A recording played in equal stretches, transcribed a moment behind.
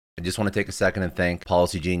I just want to take a second and thank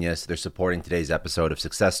Policy Genius. They're supporting today's episode of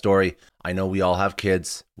Success Story. I know we all have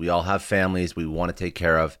kids, we all have families we want to take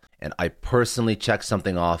care of, and I personally checked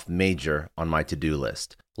something off major on my to-do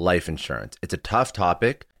list: life insurance. It's a tough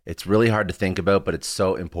topic. It's really hard to think about, but it's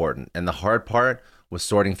so important. And the hard part was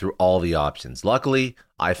sorting through all the options. Luckily,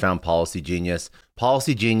 I found Policy Genius.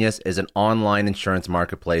 Policy Genius is an online insurance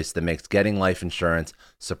marketplace that makes getting life insurance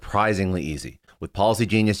surprisingly easy. With Policy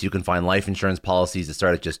Genius, you can find life insurance policies that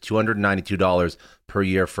start at just $292 per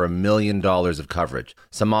year for $1 million of coverage.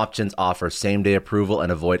 Some options offer same-day approval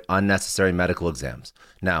and avoid unnecessary medical exams.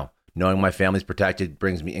 Now, knowing my family's protected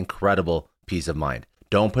brings me incredible peace of mind.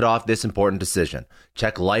 Don't put off this important decision.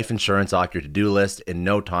 Check life insurance off your to-do list in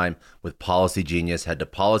no time with Policy Genius. Head to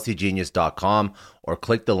policygenius.com or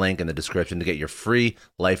click the link in the description to get your free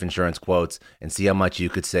life insurance quotes and see how much you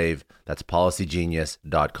could save. That's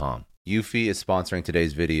policygenius.com. Eufy is sponsoring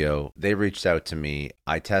today's video. They reached out to me.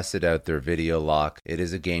 I tested out their video lock. It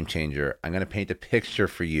is a game changer. I'm going to paint a picture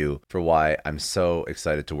for you for why I'm so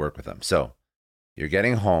excited to work with them. So, you're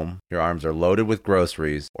getting home, your arms are loaded with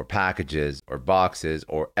groceries or packages or boxes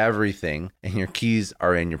or everything, and your keys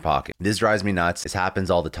are in your pocket. This drives me nuts. This happens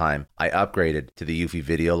all the time. I upgraded to the Eufy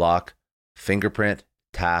video lock, fingerprint,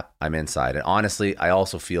 tap, I'm inside. And honestly, I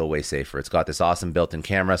also feel way safer. It's got this awesome built-in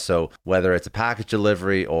camera, so whether it's a package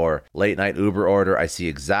delivery or late night Uber order, I see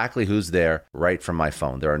exactly who's there right from my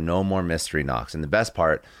phone. There are no more mystery knocks. And the best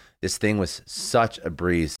part, this thing was such a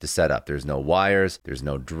breeze to set up. There's no wires, there's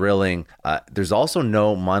no drilling. There's also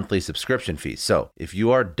no monthly subscription fees. So if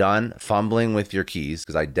you are done fumbling with your keys,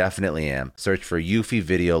 because I definitely am, search for Eufy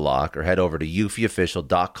Video Lock or head over to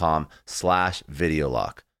eufyofficial.com/video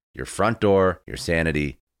lock. Your front door, your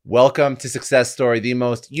sanity. Welcome to Success Story, the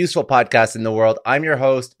most useful podcast in the world. I'm your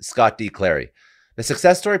host, Scott D. Clary. The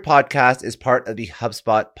Success Story podcast is part of the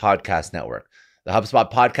HubSpot Podcast Network. The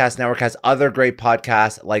HubSpot Podcast Network has other great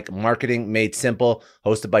podcasts like Marketing Made Simple,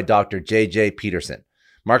 hosted by Dr. JJ Peterson.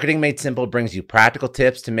 Marketing Made Simple brings you practical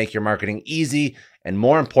tips to make your marketing easy and,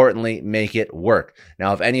 more importantly, make it work.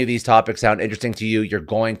 Now, if any of these topics sound interesting to you, you're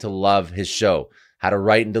going to love his show. How to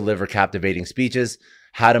write and deliver captivating speeches,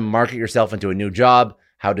 how to market yourself into a new job,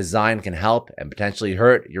 how design can help and potentially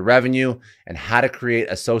hurt your revenue, and how to create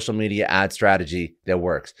a social media ad strategy that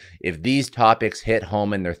works. If these topics hit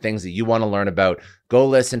home and they're things that you want to learn about, go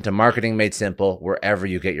listen to Marketing Made Simple wherever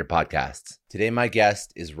you get your podcasts. Today, my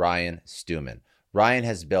guest is Ryan Stewman. Ryan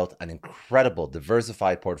has built an incredible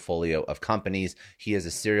diversified portfolio of companies. He is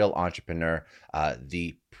a serial entrepreneur.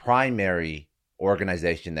 The primary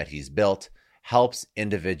organization that he's built helps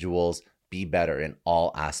individuals be better in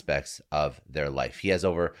all aspects of their life. He has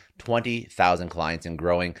over 20,000 clients and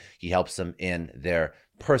growing. He helps them in their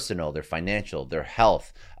personal, their financial, their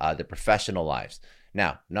health, their professional lives.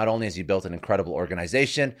 Now, not only has he built an incredible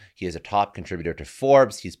organization, he is a top contributor to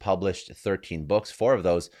Forbes. He's published 13 books. 4 of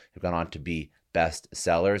those have gone on to be best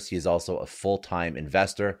sellers. He is also a full-time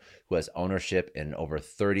investor who has ownership in over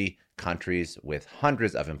 30 countries with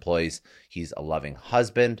hundreds of employees. He's a loving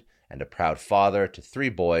husband and a proud father to 3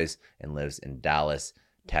 boys and lives in Dallas,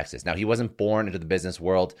 Texas. Now, he wasn't born into the business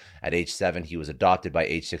world at age 7. He was adopted by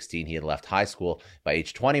age 16. He had left high school. By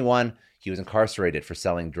age 21, he was incarcerated for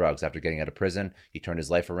selling drugs. After getting out of prison, he turned his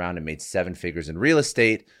life around and made 7 figures in real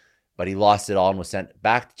estate, but he lost it all and was sent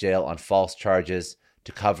back to jail on false charges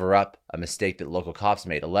to cover up a mistake that local cops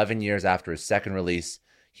made. 11 years after his second release,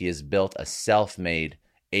 he has built a self-made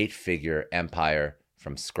 8-figure empire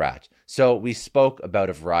from scratch. So we spoke about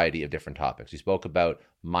a variety of different topics. We spoke about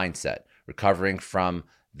mindset, recovering from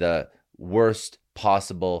the worst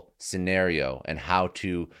possible scenario and how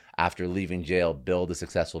to, after leaving jail, build a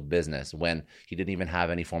successful business when he didn't even have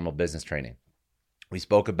any formal business training. We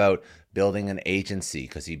spoke about building an agency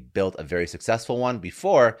because he built a very successful one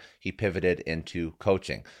before he pivoted into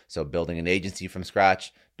coaching. So building an agency from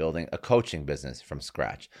scratch, building a coaching business from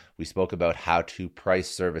scratch. We spoke about how to price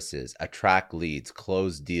services, attract leads,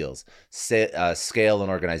 close deals, scale an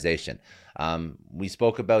organization. We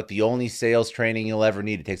spoke about the only sales training you'll ever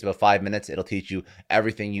need. It takes about 5 minutes. It'll teach you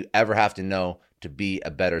everything you ever have to know to be a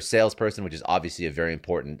better salesperson, which is obviously a very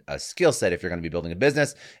important skill set if you're going to be building a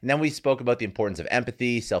business. And then we spoke about the importance of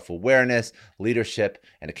empathy, self-awareness, leadership,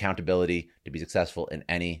 and accountability to be successful in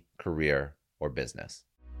any career or business.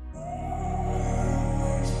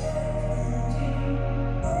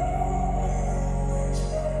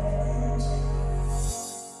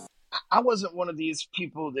 I wasn't one of these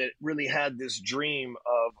people that really had this dream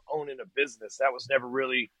of owning a business. That was never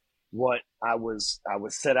really what I was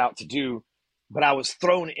set out to do. But I was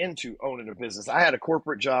thrown into owning a business. I had a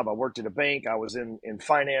corporate job. I worked at a bank. I was in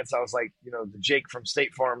finance. I was like, the Jake from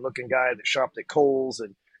State Farm looking guy that shopped at Kohl's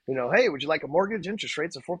and Hey, would you like a mortgage? Interest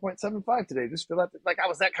rates are 4.75 today. Just fill out like I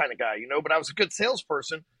was that kind of guy, but I was a good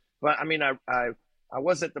salesperson. But I mean, I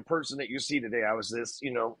wasn't the person that you see today. I was this,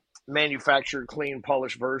 manufactured, clean,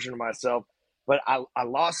 polished version of myself. But I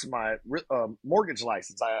lost my mortgage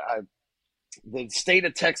license. The state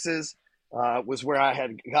of Texas was where I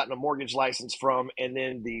had gotten a mortgage license from, and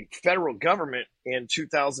then the federal government in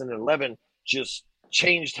 2011 just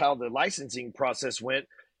changed how the licensing process went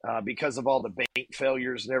because of all the bank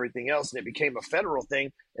failures and everything else, and it became a federal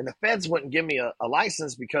thing. And the feds wouldn't give me a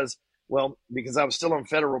license because I was still on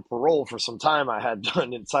federal parole for some time I had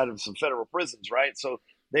done inside of some federal prisons, right? So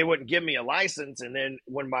they wouldn't give me a license, and then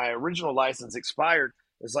when my original license expired,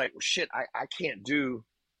 it's like, well, shit, I can't do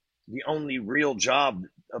the only real job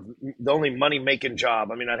of the only money making job.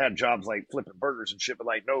 I mean, I'd had jobs like flipping burgers and shit, but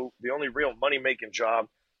like, no, the only real money making job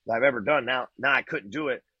that I've ever done. Now I couldn't do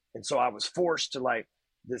it. And so I was forced to like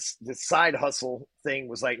this side hustle thing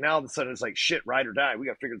was like, now all of a sudden it's like shit, ride or die. We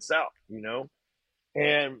got to figure this out.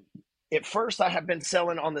 And at first I have been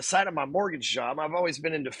selling on the side of my mortgage job. I've always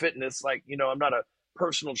been into fitness. Like, I'm not a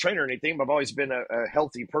personal trainer or anything, but I've always been a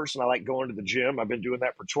healthy person. I like going to the gym. I've been doing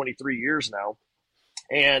that for 23 years now.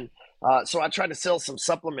 And so I tried to sell some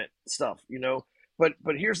supplement stuff.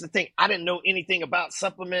 But here's the thing. I didn't know anything about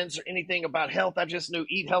supplements or anything about health. I just knew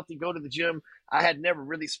eat healthy, go to the gym. I had never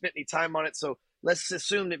really spent any time on it. So let's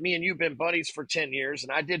assume that me and you've been buddies for 10 years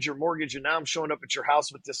and I did your mortgage, and now I'm showing up at your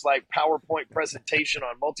house with this like PowerPoint presentation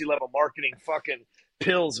on multi-level marketing fucking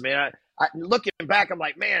pills, man. I looking back, I'm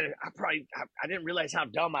like, man, I didn't realize how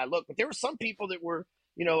dumb I looked. But there were some people that were,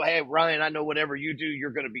 hey, Ryan, I know whatever you do,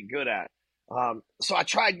 you're going to be good at. So I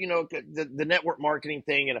tried, the network marketing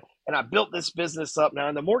thing, and I built this business up. Now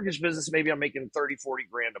in the mortgage business, maybe I'm making 30, 40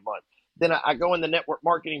 grand a month. Then I go in the network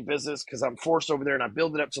marketing business because I'm forced over there, and I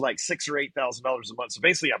build it up to like $6,000 or $8,000 a month. So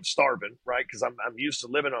basically I'm starving, right? Because I'm used to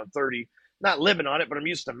living on 30, not living on it, but I'm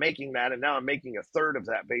used to making that. And now I'm making a third of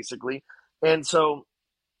that basically. And so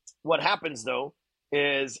what happens though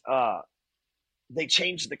is, they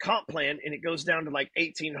changed the comp plan and it goes down to like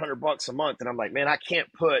 $1,800 a month. And I'm like, man, I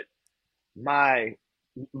can't put my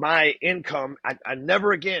income. I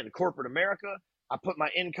never again corporate America. I put my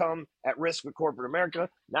income at risk with corporate America.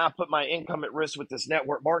 Now I put my income at risk with this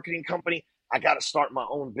network marketing company. I got to start my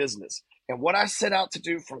own business. And what I set out to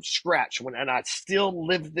do from scratch, and I still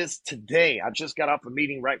live this today. I just got off a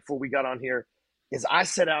meeting right before we got on here. Is I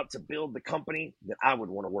set out to build the company that I would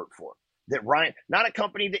want to work for. That Ryan, not a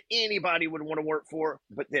company that anybody would want to work for,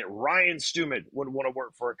 but that Ryan Stewman would want to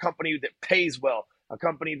work for. A company that pays well, a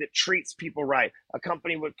company that treats people right, a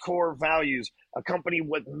company with core values, a company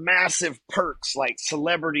with massive perks like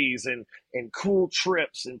celebrities and cool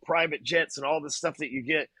trips and private jets and all the stuff that you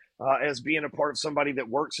get as being a part of somebody that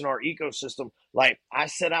works in our ecosystem. Like I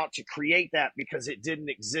set out to create that because it didn't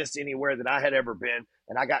exist anywhere that I had ever been.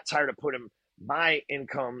 And I got tired of putting my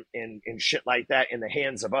income and shit like that in the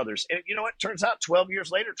hands of others. And you know what? Turns out 12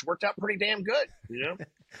 years later, it's worked out pretty damn good,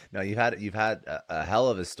 No, you've had a hell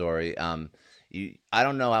of a story. I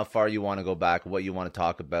don't know how far you want to go back, what you want to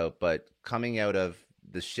talk about, but coming out of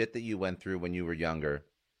the shit that you went through when you were younger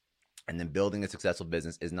and then building a successful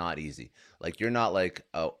business is not easy. Like you're not like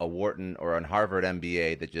a Wharton or a Harvard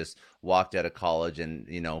MBA that just walked out of college and,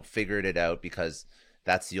 figured it out because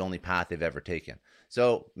that's the only path they've ever taken.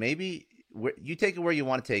 So maybe you take it where you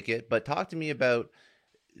want to take it, but talk to me about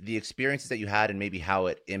the experiences that you had and maybe how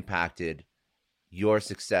it impacted your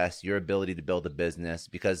success, your ability to build a business,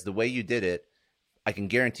 because the way you did it, I can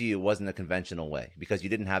guarantee you it wasn't a conventional way because you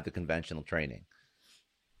didn't have the conventional training.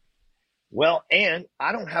 Well, and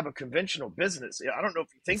I don't have a conventional business. I don't know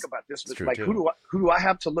if you think about this, but like, too. who do I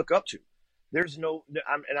have to look up to? There's no,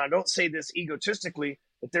 and I don't say this egotistically,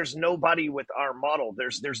 but there's nobody with our model.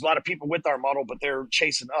 There's a lot of people with our model, but they're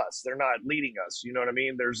chasing us. They're not leading us. You know what I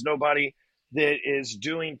mean? There's nobody that is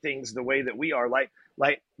doing things the way that we are. Like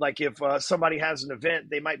if somebody has an event,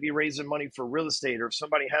 they might be raising money for real estate, or if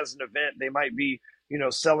somebody has an event, they might be,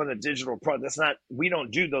 selling a digital product. We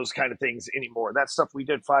don't do those kind of things anymore. That stuff we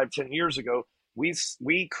did 5-10 years ago.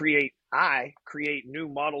 I create new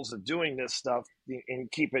models of doing this stuff and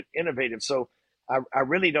keep it innovative. So I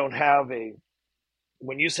really don't have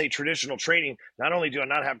when you say traditional training, not only do I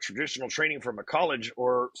not have traditional training from a college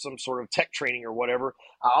or some sort of tech training or whatever,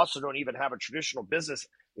 I also don't even have a traditional business.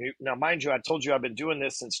 Now, mind you, I told you I've been doing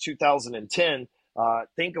this since 2010.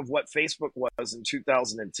 Think of what Facebook was in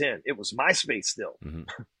 2010. It was MySpace still,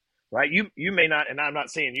 right? You may not, and I'm not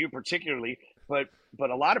saying you particularly, but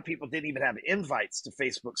a lot of people didn't even have invites to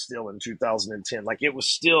Facebook still in 2010. Like it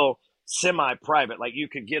was still semi-private. Like you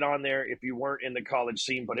could get on there if you weren't in the college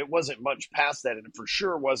scene, but it wasn't much past that, and it for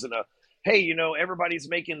sure wasn't hey, everybody's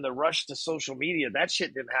making the rush to social media. That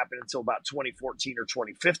shit didn't happen until about 2014 or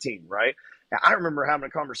 2015, right? Now, I remember having a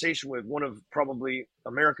conversation with one of probably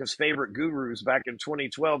America's favorite gurus back in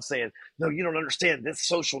 2012 saying, no, you don't understand. This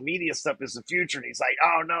social media stuff is the future. And he's like,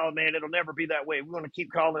 oh, no, man, it'll never be that way. We're going to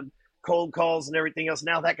keep calling cold calls and everything else.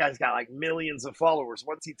 Now that guy's got like millions of followers.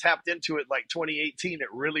 Once he tapped into it like 2018, it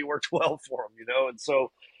really worked well for him, And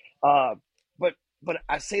so, uh, but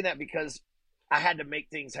I say that because I had to make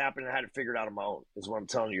things happen and I had to figure it out on my own, is what I'm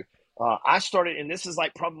telling you. I started, and this is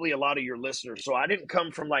like probably a lot of your listeners. So I didn't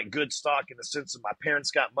come from like good stock in the sense of my parents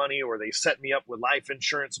got money or they set me up with life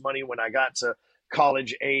insurance money when I got to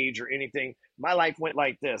college age or anything. My life went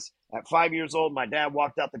like this. At 5 years old, my dad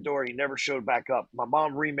walked out the door. He never showed back up. My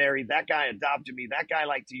mom remarried. That guy adopted me. That guy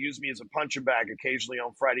liked to use me as a punching bag occasionally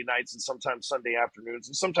on Friday nights and sometimes Sunday afternoons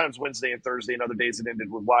and sometimes Wednesday and Thursday and other days it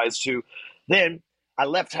ended with Wise too. Then I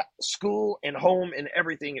left school and home and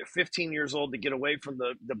everything at 15 years old to get away from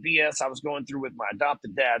the BS I was going through with my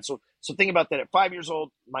adopted dad. So think about that. At 5 years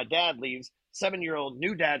old, my dad leaves. 7-year-old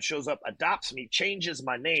new dad shows up, adopts me, changes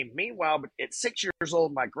my name. Meanwhile, at 6 years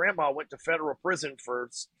old, my grandma went to federal prison for,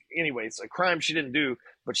 anyways, a crime she didn't do,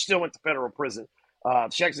 but she still went to federal prison.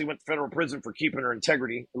 She actually went to federal prison for keeping her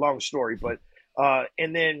integrity. Long story, but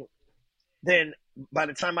and then by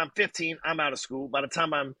the time I'm 15, I'm out of school. By the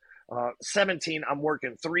time I'm 17, I'm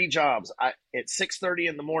working 3 jobs. At 6:30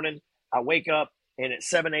 in the morning, I wake up, and at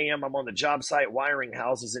 7 a.m., I'm on the job site wiring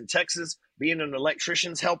houses in Texas. Being an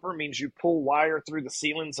electrician's helper means you pull wire through the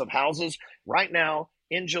ceilings of houses. Right now,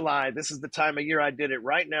 in July, this is the time of year I did it.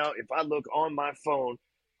 Right now, if I look on my phone,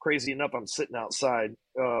 crazy enough, I'm sitting outside.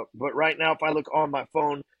 But right now, if I look on my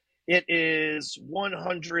phone, it is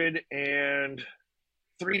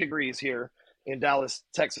 103 degrees here in Dallas,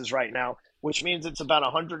 Texas right now, which means it's about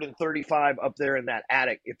 135 up there in that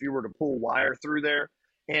attic if you were to pull wire through there.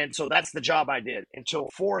 And so that's the job I did until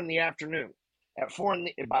 4 in the afternoon.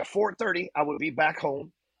 By 4:30, I would be back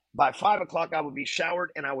home. By 5 o'clock, I would be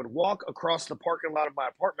showered and I would walk across the parking lot of my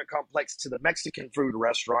apartment complex to the Mexican food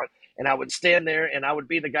restaurant. And I would stand there and I would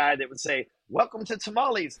be the guy that would say, welcome to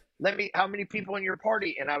Tamales. How many people in your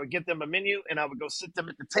party? And I would give them a menu and I would go sit them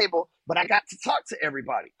at the table. But I got to talk to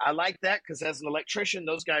everybody. I like that because as an electrician,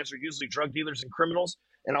 those guys are usually drug dealers and criminals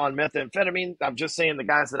and on methamphetamine. I'm just saying the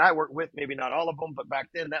guys that I work with, maybe not all of them, but back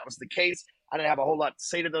then that was the case. I didn't have a whole lot to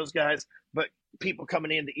say to those guys, but people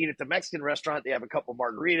coming in to eat at the Mexican restaurant, they have a couple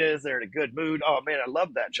margaritas, they're in a good mood. Oh man, I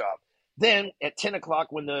love that job. Then at 10 o'clock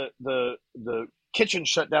when the kitchen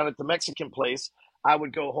shut down at the Mexican place, I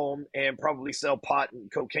would go home and probably sell pot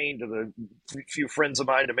and cocaine to the few friends of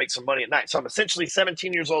mine to make some money at night. So I'm essentially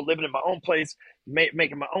 17 years old, living in my own place,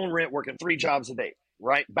 making my own rent, working 3 jobs a day,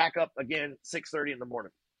 right? Back up again, 6:30 in the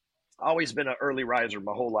morning. Always been an early riser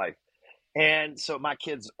my whole life. And so my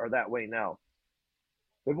kids are that way now.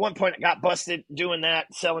 At one point, I got busted doing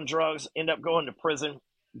that, selling drugs, end up going to prison,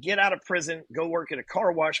 get out of prison, go work at a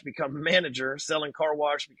car wash, become manager, selling car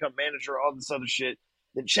wash, become manager, all this other shit.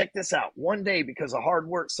 Then check this out. One day, because of hard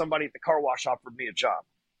work, somebody at the car wash offered me a job.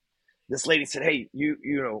 This lady said, hey, you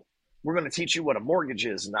know, we're going to teach you what a mortgage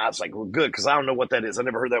is. And I was like, well, good, because I don't know what that is. I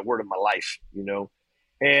never heard that word in my life, you know.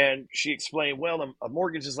 And she explained, well, a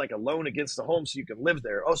mortgage is like a loan against the home so you can live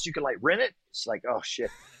there. Oh, so you can like rent it? It's like, oh,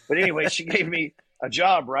 shit. But anyway, she gave me a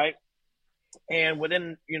job, right? And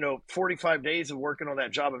within, 45 days of working on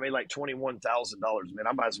that job, I made like $21,000. Man,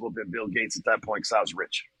 I might as well have been Bill Gates at that point because I was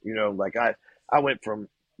rich. Like I went from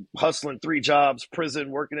hustling 3 jobs,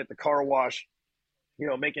 prison, working at the car wash,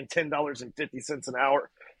 making $10.50 an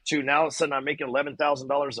hour to now all of a sudden I'm making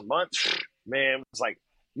 $11,000 a month. Man, it's like,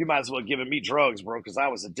 you might as well have given me drugs, bro, because I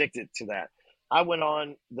was addicted to that. I went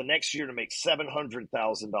on the next year to make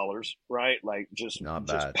 $700,000, right? Like just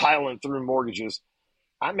piling through mortgages.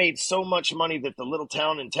 I made so much money that the little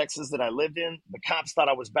town in Texas that I lived in, the cops thought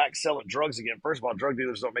I was back selling drugs again. First of all, drug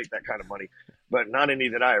dealers don't make that kind of money, but not any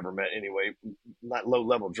that I ever met anyway, not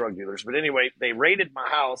low-level drug dealers. But anyway, they raided my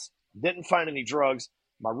house, didn't find any drugs.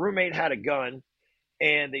 My roommate had a gun,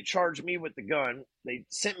 and they charged me with the gun. They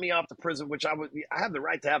sent me off to prison, which I have the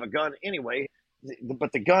right to have a gun anyway.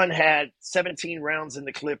 But the gun had 17 rounds in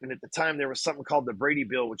the clip, and at the time there was something called the Brady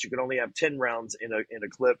Bill, which you could only have 10 rounds in a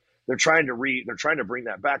clip. They're trying to bring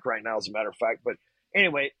that back right now, as a matter of fact. But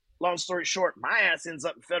anyway, long story short, my ass ends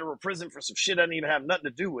up in federal prison for some shit I didn't even have nothing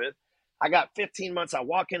to do with. I got 15 months. I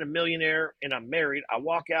walk in a millionaire, and I'm married. I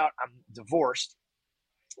walk out. I'm divorced,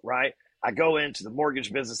 right? I go into the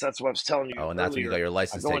mortgage business. That's what I was telling you. Oh, and that's when you got your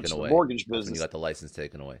license taken away. Mortgage business. That's when you got the license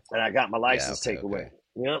taken away. And I got my license taken away.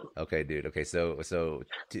 Yep. Okay, dude. Okay, so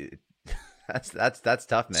that's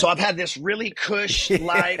tough, man. So I've had this really cush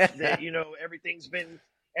life that everything's been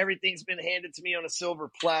Everything's been handed to me on a silver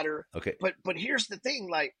platter. Okay. But here's the thing,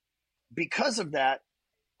 like, because of that,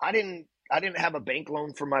 I didn't have a bank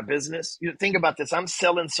loan for my business. You know, think about this. I'm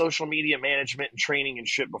selling social media management and training and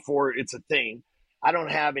shit before it's a thing. I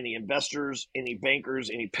don't have any investors, any bankers,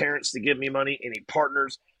 any parents to give me money, any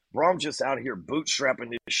partners. Bro, I'm just out here bootstrapping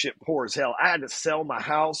this shit poor as hell. I had to sell my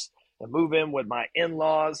house and move in with my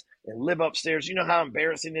in-laws and live upstairs. You know how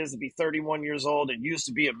embarrassing it is to be 31 years old and used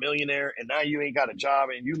to be a millionaire, and now you ain't got a job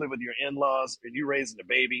and you live with your in-laws and you raising a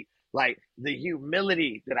baby. Like, the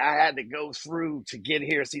humility that I had to go through to get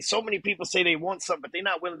here. See, so many people say they want something, but they're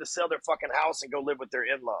not willing to sell their fucking house and go live with their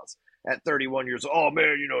in-laws at 31 years old. Oh,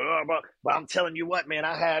 man, but I'm telling you what, man,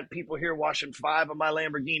 I had people here washing 5 of my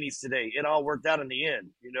Lamborghinis today. It all worked out in the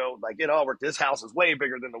end, like it all worked. This house is way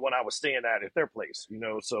bigger than the one I was staying at their place,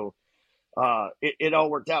 so it all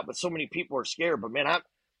worked out. But so many people are scared. But, man,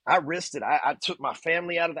 I risked it. I took my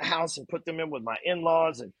family out of the house and put them in with my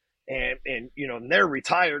in-laws, and they're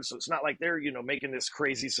retired, so it's not like they're making this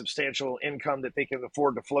crazy substantial income that they can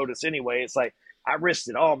afford to float us anyway. It's like I risked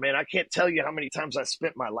it all, man. I can't tell you how many times I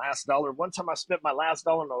spent my last dollar. One time I spent my last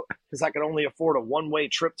dollar because I could only afford a one-way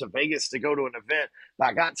trip to Vegas to go to an event. But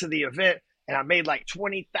I got to the event and I made like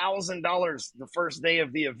 $20,000 the first day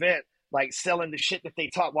of the event, like selling the shit that they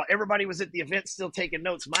taught while everybody was at the event still taking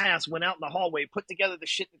notes. My ass went out in the hallway, put together the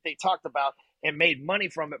shit that they talked about, and made money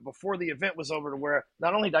from it before the event was over, to where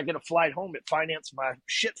not only did I get a flight home, it financed my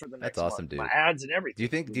shit for the next That's awesome, month, dude. my ads and everything.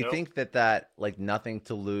 Do you think that like nothing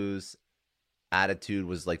to lose attitude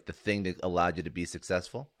was like the thing that allowed you to be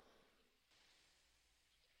successful?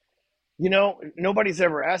 Nobody's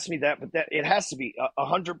ever asked me that, but that it has to be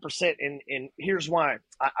 100%. And here's why.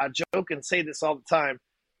 I joke and say this all the time.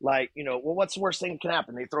 Like, well, what's the worst thing that can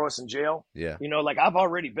happen? They throw us in jail. Yeah. Like, I've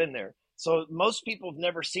already been there. So most people have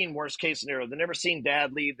never seen worst case scenario. They've never seen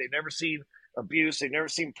dad leave. They've never seen abuse. They've never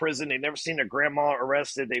seen prison. They've never seen their grandma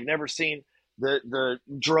arrested. They've never seen the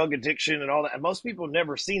drug addiction and all that. And most people have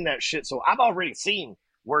never seen that shit. So I've already seen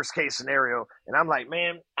worst case scenario. And I'm like,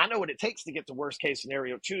 man, I know what it takes to get to worst case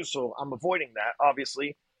scenario too. So I'm avoiding that,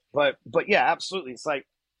 obviously. But yeah, absolutely. It's like,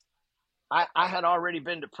 I had already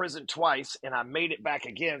been to prison twice and I made it back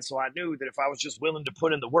again. So I knew that if I was just willing to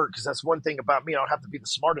put in the work, because that's one thing about me, I don't have to be the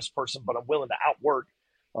smartest person, but I'm willing to outwork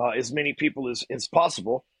as many people as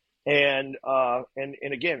possible. And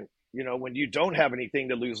again, when you don't have anything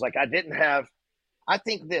to lose, like I didn't have, I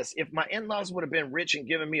think this, if my in-laws would have been rich and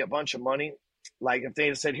given me a bunch of money, like if they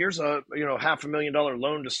had said, here's a, $500,000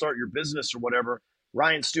 loan to start your business or whatever,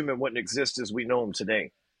 Ryan Stewman wouldn't exist as we know him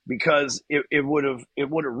today. Because it would have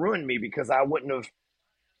ruined me, because I wouldn't have,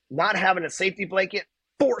 not having a safety blanket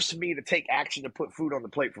forced me to take action to put food on the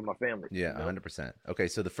plate for my family. Yeah, 100%. Okay,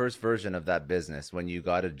 so the first version of that business, when you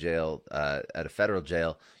got to jail, at a federal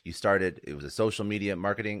jail, you started, it was a social media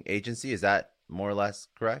marketing agency. Is that more or less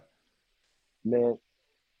correct? Man,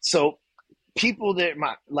 so people that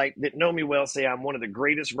know me well say I'm one of the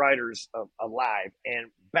greatest writers alive. And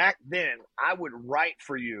back then, I would write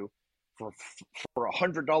for you. For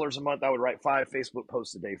 $100 a month, I would write 5 Facebook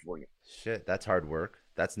posts a day for you. Shit, that's hard work.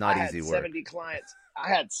 That's not easy work. 70 clients.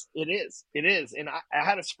 It is. And I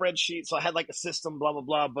had a spreadsheet, so I had like a system, blah,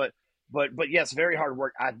 blah, blah. But yes, very hard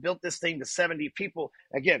work. I built this thing to 70 people.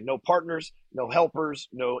 Again, no partners, no helpers,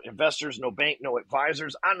 no investors, no bank, no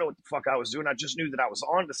advisors. I don't know what the fuck I was doing. I just knew that I was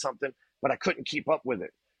on to something, but I couldn't keep up with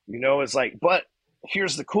it. It's like, but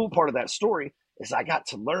here's the cool part of that story. Is I got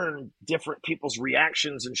to learn different people's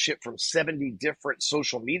reactions and shit from 70 different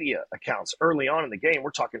social media accounts early on in the game. We're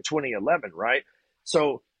talking 2011, right?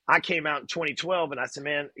 So I came out in 2012 and I said,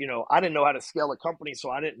 man, I didn't know how to scale a company. So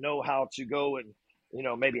I didn't know how to go and,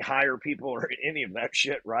 maybe hire people or any of that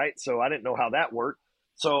shit, right? So I didn't know how that worked.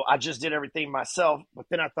 So I just did everything myself. But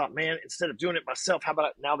then I thought, man, instead of doing it myself, how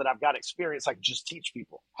about now that I've got experience, I can just teach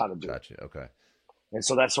people how to do it. Gotcha. Okay. And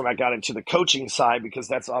so that's when I got into the coaching side, because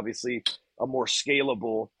that's obviously a more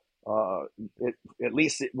scalable, at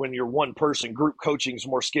least when you're one person, group coaching is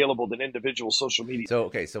more scalable than individual social media. So,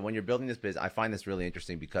 okay. So when you're building this business, I find this really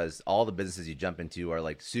interesting because all the businesses you jump into are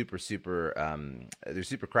like super, they're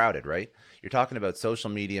super crowded, right? You're talking about social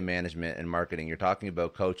media management and marketing. You're talking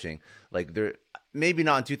about coaching. Like they're maybe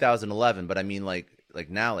not in 2011, but I mean like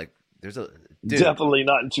now, like there's a, dude, definitely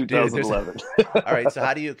not in 2011. All right. So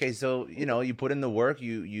how do you, okay. So, you put in the work,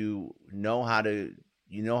 you know how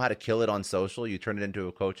to kill it on social. You turn it into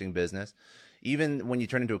a coaching business. Even when you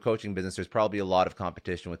turn into a coaching business, there's probably a lot of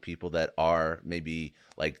competition with people that are maybe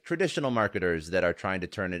like traditional marketers that are trying to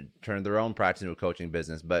turn their own practice into a coaching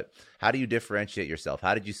business. But how do you differentiate yourself?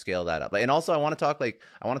 How did you scale that up? And also I want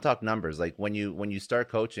to talk numbers. Like when you start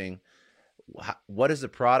coaching, what is the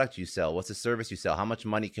product you sell? What's the service you sell? How much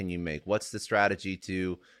money can you make? What's the strategy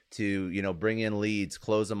to bring in leads,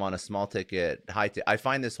 close them on a small ticket, I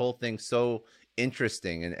find this whole thing so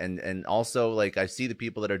interesting, and also, like, I see the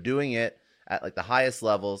people that are doing it at like the highest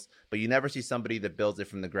levels, but you never see somebody that builds it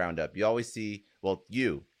from the ground up. You always see, well,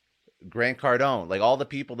 Grant Cardone, like all the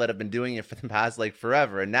people that have been doing it for the past like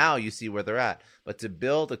forever, and now you see where they're at. But to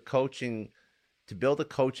build a coaching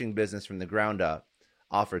business from the ground up,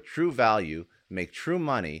 offer true value, make true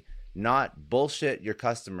money, not bullshit your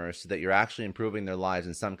customers so that you're actually improving their lives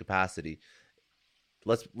in some capacity.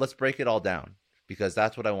 Let's break it all down, because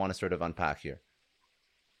that's what I want to sort of unpack here.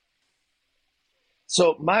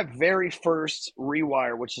 So my very first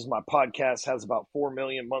Rewire, which is my podcast, has about 4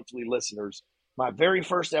 million monthly listeners. My very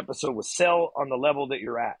first episode was sell on the level that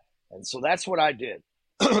you're at. And so that's what I did.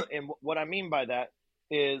 And what I mean by that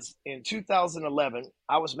is in 2011,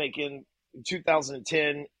 I was making, in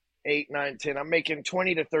 2010, 8, 9, 10, I'm making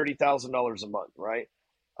 $20,000 to $30,000 a month, right?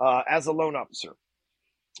 As a loan officer,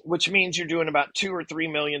 which means you're doing about $2 or $3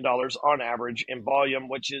 million on average in volume,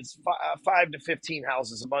 which is 5 to 15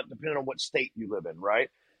 houses a month, depending on what state you live in, right?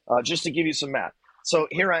 Just to give you some math. So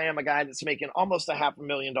here I am, a guy that's making almost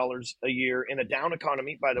 $500,000 a year in a down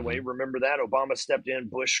economy, by the way. Remember that? Obama stepped in,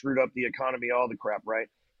 Bush screwed up the economy, all the crap, right?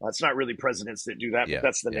 It's not really presidents that do that, but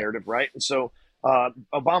that's the narrative, right? And so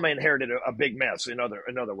Obama inherited a big mess, in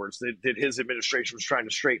other words, that his administration was trying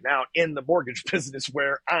to straighten out in the mortgage business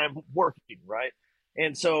where I'm working, right?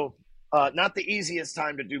 And so not the easiest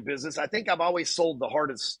time to do business. I think I've always sold the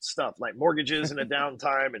hardest stuff, like mortgages in a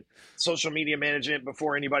downtime and social media management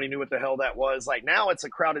before anybody knew what the hell that was. Like now it's a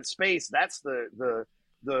crowded space. That's the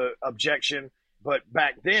objection. But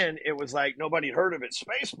back then it was like nobody heard of it.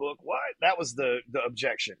 Facebook, what? That was the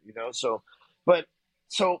objection, you know? So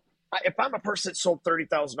if I'm a person that sold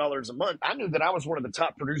 $30,000 a month, I knew that I was one of the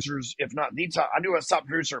top producers, if not the top. I knew I was top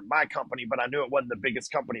producer at my company, but I knew it wasn't the biggest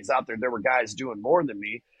companies out there. There were guys doing more than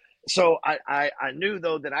me. So I knew,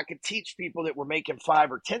 though, that I could teach people that were making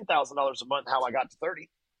 $5,000 or $10,000 a month how I got to 30.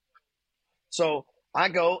 So I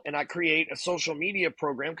go and I create a social media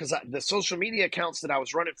program, because the social media accounts that I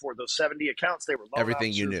was running for, those 70 accounts, they were loan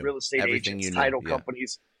everything officers, you knew, real estate everything agents, you knew. title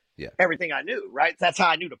companies, everything I knew, right? That's how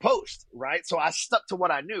I knew to post, right? So I stuck to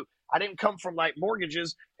what I knew. I didn't come from like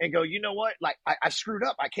mortgages and go, you know what? Like I screwed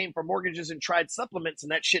up. I came from mortgages and tried supplements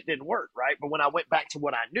and that shit didn't work, right? But when I went back to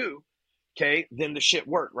what I knew, okay, then the shit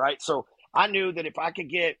worked, right? So I knew that if I could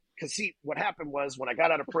because see, what happened was when I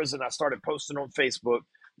got out of prison, I started posting on Facebook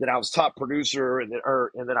that I was top producer and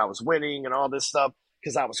that I was winning and all this stuff,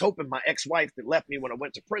 because I was hoping my ex-wife that left me when I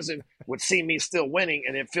went to prison would see me still winning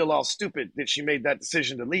and then feel all stupid that she made that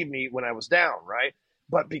decision to leave me when I was down, right?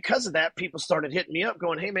 But because of that, people started hitting me up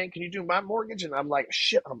going, hey, man, can you do my mortgage? And I'm like,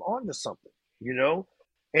 shit, I'm on to something, you know?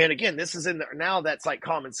 And again, this is now that's like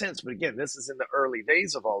common sense. But again, this is in the early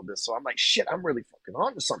days of all of this. So I'm like, shit, I'm really fucking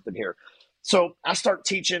on to something here. So I start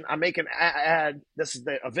teaching. I make an ad. This is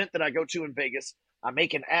the event that I go to in Vegas. I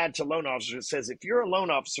make an ad to loan officers. It says, if you're a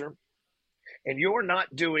loan officer and you're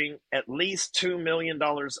not doing at least $2 million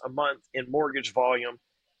a month in mortgage volume,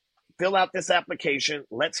 fill out this application.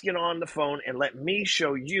 Let's get on the phone and let me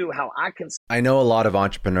show you how I can. I know a lot of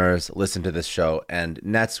entrepreneurs listen to this show, and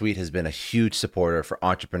NetSuite has been a huge supporter for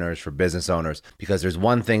entrepreneurs, for business owners, because there's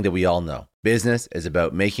one thing that we all know. Business is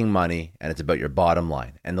about making money, and it's about your bottom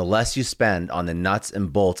line. And the less you spend on the nuts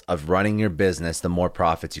and bolts of running your business, the more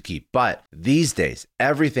profits you keep. But these days,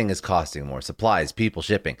 everything is costing more. Supplies, people,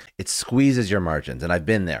 shipping. It squeezes your margins, and I've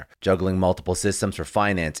been there, juggling multiple systems for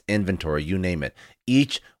finance, inventory, you name it,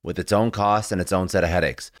 each with its own costs and its own set of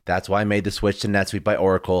headaches. That's why I made the switch to NetSuite by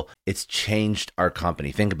Oracle. It's changed our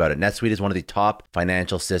company. Think about it. NetSuite is one of the top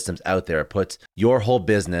financial systems out there. It puts your whole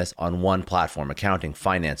business on one platform: accounting,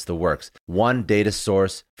 finance, the works. One data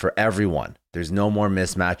source for everyone. There's no more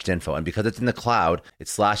mismatched info. And because it's in the cloud, it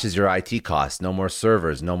slashes your IT costs. No more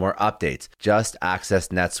servers, no more updates. Just access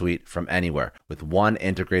NetSuite from anywhere. With one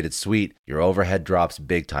integrated suite, your overhead drops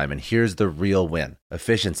big time. And here's the real win: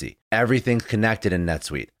 efficiency. Everything's connected in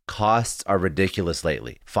NetSuite. Costs are ridiculous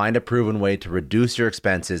lately. Find a proven way to reduce your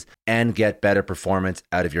expenses and get better performance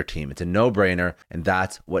out of your team. It's a no-brainer, and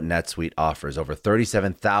that's what NetSuite offers. Over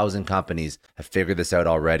 37,000 companies have figured this out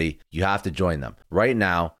already. You have to join them. Right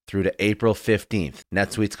now, through to April 15th,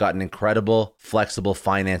 NetSuite's got an incredible, flexible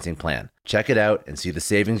financing plan. Check it out and see the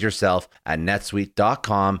savings yourself at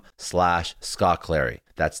netsuite.com/Scott Clary.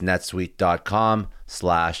 That's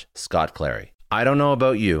netsuite.com/Scott Clary. I don't know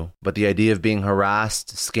about you, but the idea of being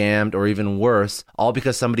harassed, scammed, or even worse, all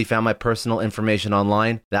because somebody found my personal information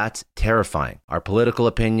online, that's terrifying. Our political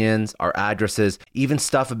opinions, our addresses, even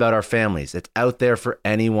stuff about our families, it's out there for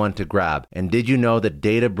anyone to grab. And did you know that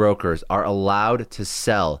data brokers are allowed to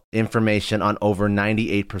sell information on over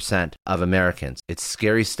 98% of Americans? It's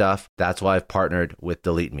scary stuff. That's why I've partnered with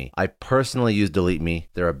Delete Me. I personally use Delete Me.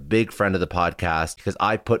 They're a big friend of the podcast because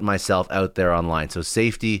I put myself out there online. So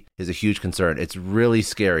safety is a huge concern. It's really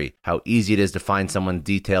scary how easy it is to find someone's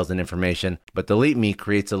details and information, but Delete Me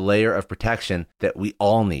creates a layer of protection that we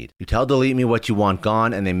all need. You tell Delete Me what you want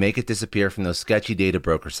gone, and they make it disappear from those sketchy data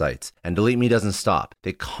broker sites. And Delete Me doesn't stop.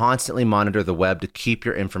 They constantly monitor the web to keep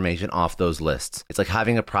your information off those lists. It's like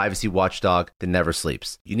having a privacy watchdog that never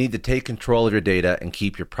sleeps. You need to take control of your data and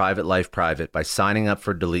keep your private life private by signing up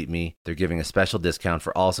for Delete Me. They're giving a special discount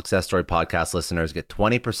for all Success Story podcast listeners. Get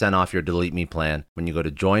 20% off your Delete Me plan when you go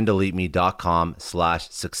to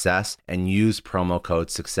joindeleteme.com/success and use promo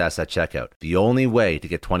code success at checkout. The only way to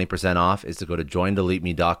get 20% off is to go to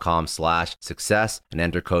joindeleteme.com/success and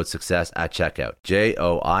enter code success at checkout.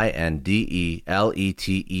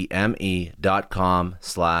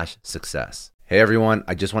 joindeleteme.com/success. Hey everyone,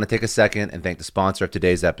 I just want to take a second and thank the sponsor of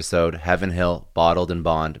today's episode, Heaven Hill Bottled and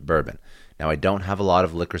Bond Bourbon. Now, I don't have a lot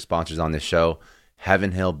of liquor sponsors on this show.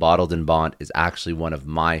 Heaven Hill Bottled and Bond is actually one of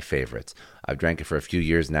my favorites. I've drank it for a few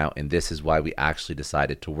years now, and this is why we actually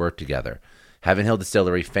decided to work together. Heaven Hill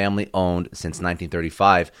Distillery, family owned since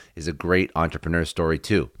 1935, is a great entrepreneur story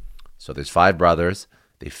too. So there's 5 brothers.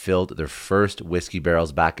 They filled their first whiskey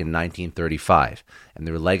barrels back in 1935, and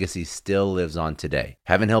their legacy still lives on today.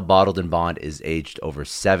 Heaven Hill Bottled and Bond is aged over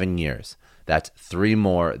 7 years. That's 3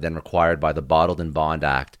 more than required by the Bottled and Bond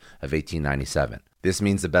Act of 1897. This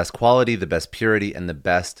means the best quality, the best purity, and the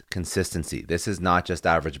best consistency. This is not just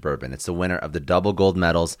average bourbon. It's the winner of the double gold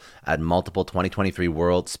medals at multiple 2023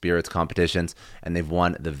 World Spirits competitions, and they've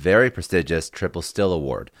won the very prestigious Triple Still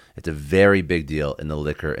Award. It's a very big deal in the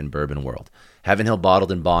liquor and bourbon world. Heaven Hill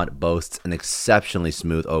Bottled and Bond boasts an exceptionally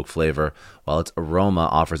smooth oak flavor, while its aroma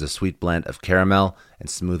offers a sweet blend of caramel and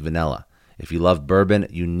smooth vanilla. If you love bourbon,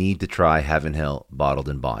 you need to try Heaven Hill Bottled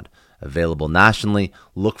and Bond. Available nationally,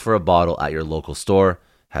 look for a bottle at your local store.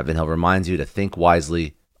 Heaven Hill reminds you to think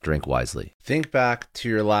wisely, drink wisely. Think back to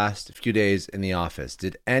your last few days in the office.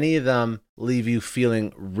 Did any of them leave you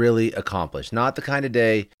feeling really accomplished? Not the kind of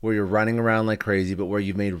day where you're running around like crazy, but where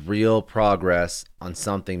you've made real progress on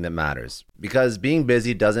something that matters. Because being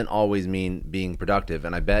busy doesn't always mean being productive,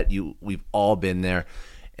 and I bet we've all been there.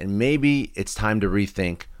 And maybe it's time to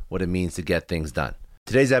rethink what it means to get things done.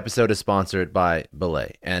 Today's episode is sponsored by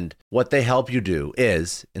Belay, and what they help you do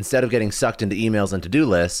is, instead of getting sucked into emails and to-do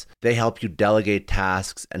lists, they help you delegate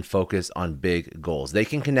tasks and focus on big goals. They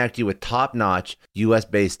can connect you with top-notch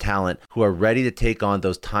US-based talent who are ready to take on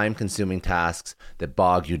those time-consuming tasks that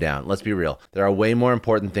bog you down. Let's be real. There are way more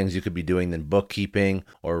important things you could be doing than bookkeeping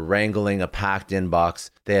or wrangling a packed inbox.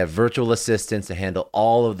 They have virtual assistants to handle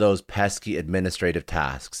all of those pesky administrative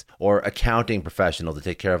tasks, or accounting professional to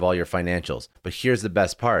take care of all your financials. But here's the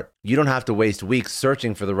best part. You don't have to waste weeks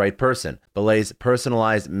searching for the right person. Belay's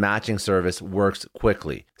personalized matching service works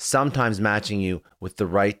quickly, sometimes matching you with the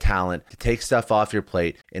right talent to take stuff off your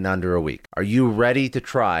plate in under a week. Are you ready to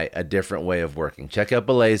try a different way of working? Check out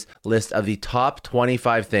Belay's list of the top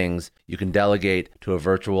 25 things you can delegate to a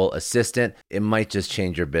virtual assistant. It might just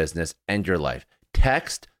change your business and your life.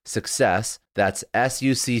 Text SUCCESS, that's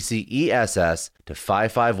SUCCESS, to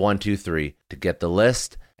 55123 to get the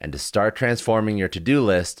list and to start transforming your to-do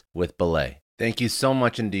list with Belay. Thank you so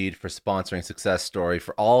much, Indeed, for sponsoring Success Story.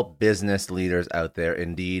 For all business leaders out there,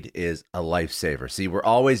 Indeed is a lifesaver. See, we're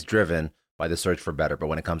always driven by the search for better, but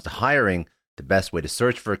when it comes to hiring, the best way to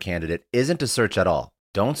search for a candidate isn't to search at all.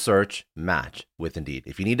 Don't search, match with Indeed.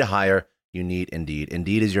 If you need to hire, you need Indeed.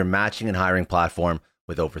 Indeed is your matching and hiring platform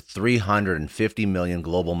with over 350 million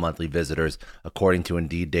global monthly visitors, according to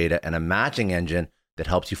Indeed data, and a matching engine that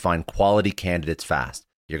helps you find quality candidates fast.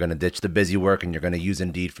 You're going to ditch the busy work and you're going to use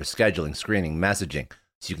Indeed for scheduling, screening, messaging,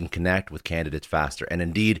 so you can connect with candidates faster. And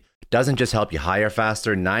Indeed doesn't just help you hire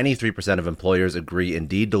faster. 93% of employers agree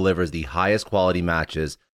Indeed delivers the highest quality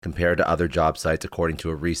matches compared to other job sites, according to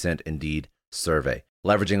a recent Indeed survey.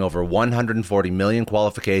 Leveraging over 140 million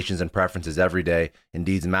qualifications and preferences every day,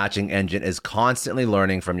 Indeed's matching engine is constantly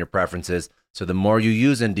learning from your preferences, so the more you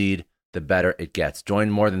use Indeed, the better it gets. Join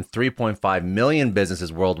more than 3.5 million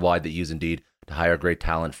businesses worldwide that use Indeed to hire great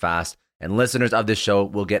talent fast. And listeners of this show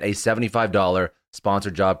will get a $75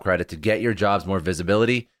 sponsored job credit to get your jobs more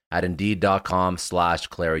visibility at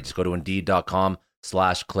Indeed.com/Clary. Just go to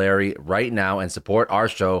Indeed.com/Clary right now and support our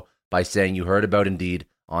show by saying you heard about Indeed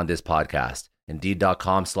on this podcast.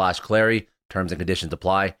 Indeed.com/Clary. Terms and conditions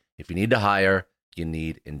apply. If you need to hire, you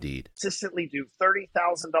need Indeed. Consistently do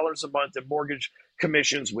 $30,000 a month in mortgage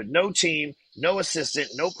commissions with no team, no assistant,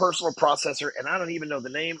 no personal processor, and I don't even know the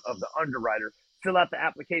name of the underwriter. Fill out the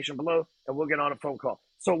application below, and we'll get on a phone call.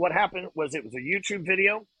 So what happened was it was a YouTube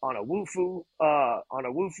video on a Woofu,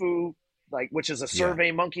 like, which is a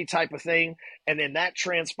Survey Monkey type of thing, and then that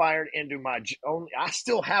transpired into my own. I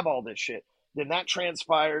still have all this shit. Then that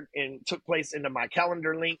transpired and took place into my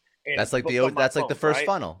calendar link. That's like the first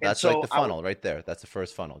funnel. That's like the funnel right there. That's the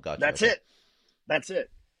first funnel. Gotcha. That's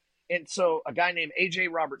it. And so a guy named AJ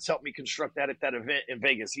Roberts helped me construct that at that event in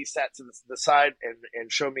Vegas. He sat to the side and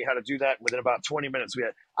showed me how to do that. Within about 20 minutes,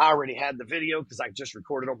 I already had the video because I just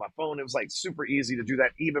recorded on my phone. It was like super easy to do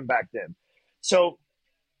that even back then. So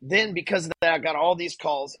then because of that, I got all these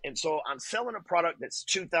calls. And so I'm selling a product that's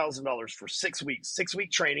 $2,000 for 6 weeks,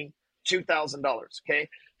 6-week training, $2,000. Okay.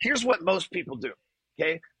 Here's what most people do.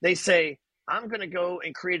 Okay. They say, I'm going to go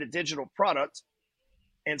and create a digital product.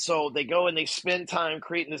 And so they go and they spend time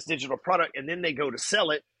creating this digital product, and then they go to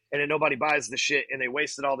sell it, and then nobody buys the shit, and they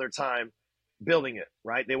wasted all their time building it,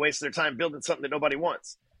 right? They wasted their time building something that nobody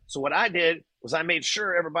wants. So what I did was I made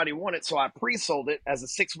sure everybody wanted, so I pre-sold it as a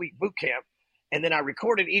 6-week boot camp, and then I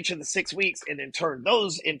recorded each of the 6 weeks and then turned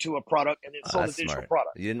those into a product and then sold a digital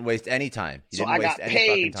product. You didn't waste any time. You didn't waste any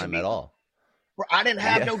fucking time at all. I didn't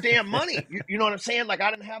have no damn money. You know what I'm saying? Like, I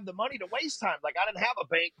didn't have the money to waste time. Like, I didn't have a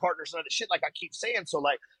bank, partners, none of the shit like I keep saying. So,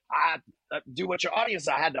 like, I do what your audience,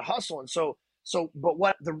 I had to hustle. And but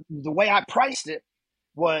what the way I priced it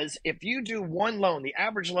was, if you do one loan, the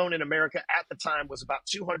average loan in America at the time was about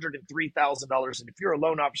 $203,000. And if you're a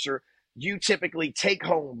loan officer, you typically take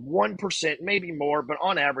home 1%, maybe more, but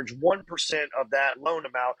on average, 1% of that loan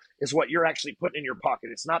amount is what you're actually putting in your pocket.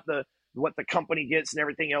 It's not what the company gets and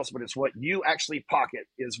everything else, but it's what you actually pocket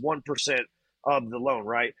is 1% of the loan,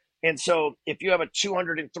 right? And so if you have a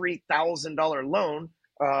 $203,000 loan,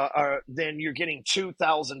 then you're getting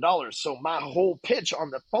 $2,000. So my whole pitch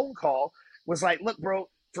on the phone call was like, look, bro,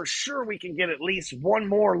 for sure we can get at least one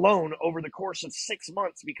more loan over the course of 6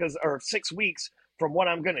 months or 6 weeks from what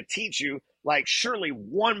I'm going to teach you. Like, surely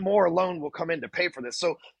one more loan will come in to pay for this.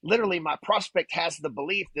 So literally my prospect has the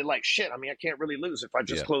belief that, like, shit, I mean, I can't really lose if I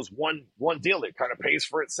just close one deal. It kind of pays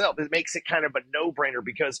for itself. It makes it kind of a no-brainer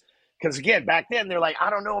because again, back then they're like,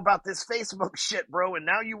 I don't know about this Facebook shit, bro. And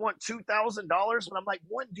now you want $2,000. And I'm like,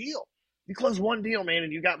 one deal. You close one deal, man,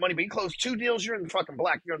 and you got money, but you close 2 deals, you're in the fucking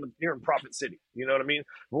black. You're in Profit City. You know what I mean?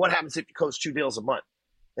 But what happens if you close 2 deals a month?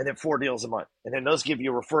 And then 4 deals a month. And then those give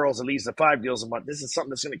you referrals that leads to 5 deals a month. This is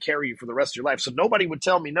something that's going to carry you for the rest of your life. So nobody would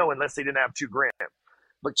tell me no unless they didn't have $2,000.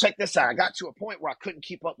 But check this out. I got to a point where I couldn't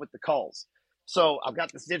keep up with the calls. So I've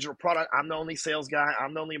got this digital product. I'm the only sales guy.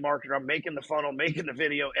 I'm the only marketer. I'm making the funnel, making the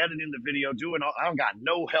video, editing the video, doing all. I've got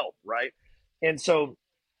no help, right? And so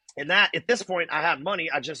at this point, I have money.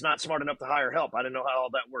 I'm just not smart enough to hire help. I didn't know how all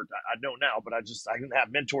that worked. I know now, but I didn't have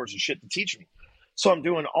mentors and shit to teach me. So I'm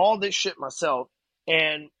doing all this shit myself.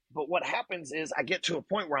 But what happens is I get to a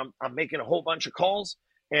point where I'm making a whole bunch of calls,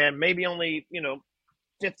 and maybe only,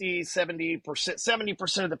 50,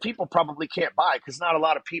 70% of the people probably can't buy, because not a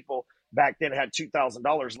lot of people back then had $2,000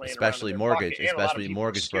 laying around. Especially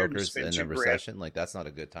mortgage brokers in a recession. Like, that's not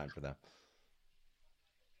a good time for them.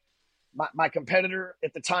 My competitor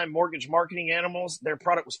at the time, Mortgage Marketing Animals, their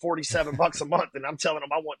product was $47 a month, and I'm telling them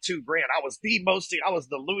I want $2,000. I was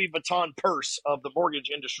the Louis Vuitton purse of the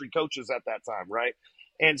mortgage industry coaches at that time, right?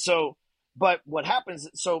 And so, but what happens?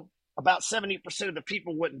 So about 70% of the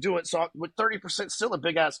people wouldn't do it. So with 30%, still a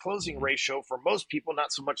big ass closing ratio for most people.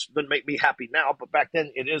 Not so much doesn't make me happy now, but back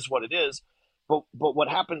then it is what it is. But what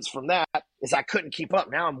happens from that is I couldn't keep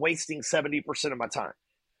up. Now I'm wasting 70% of my time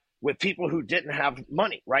with people who didn't have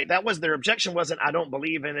money, right? That was their objection. Wasn't, I don't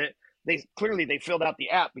believe in it. They filled out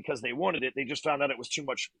the app because they wanted it. They just found out it was too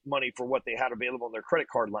much money for what they had available in their credit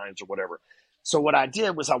card lines or whatever. So what I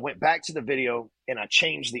did was I went back to the video and I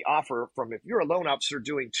changed the offer from, if you're a loan officer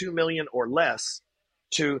doing $2 million or less,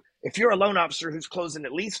 to, if you're a loan officer who's closing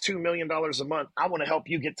at least $2 million a month, I want to help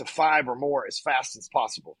you get to 5 or more as fast as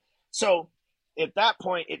possible. So at that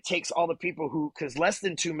point, it takes all the people because less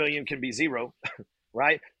than 2 million can be zero,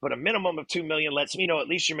 right? But a minimum of 2 million lets me know at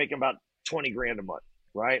least you're making about $20,000 a month,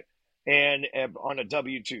 right? And on a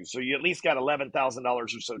W-2. So you at least got $11,000 or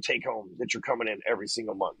so take home that you're coming in every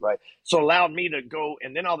single month, right? So it allowed me to go,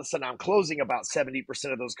 and then all of a sudden I'm closing about 70%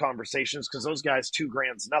 of those conversations, because those guys,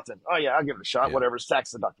 $2,000's nothing. Oh yeah, I'll give it a shot, whatever, it's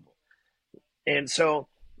tax deductible. And so,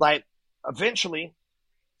 like, eventually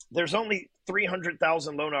there's only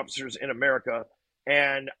 300,000 loan officers in America,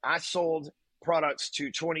 and I sold products to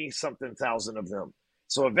 20-something thousand of them.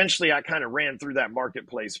 So eventually I kind of ran through that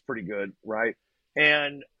marketplace pretty good, right?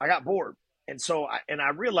 And I got bored. And so I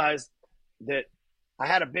realized that I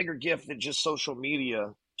had a bigger gift than just social media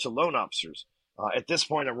to loan officers. At this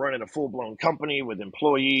point, I'm running a full blown company with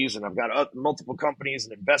employees, and I've got multiple companies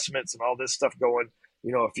and investments and all this stuff going,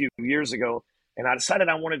 a few years ago. And I decided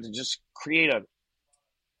I wanted to just create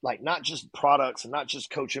not just products and not just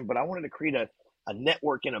coaching, but I wanted to create a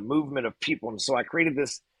network and a movement of people. And so I created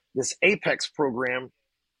this Apex program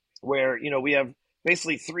where, we have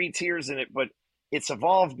basically 3 tiers in it, but it's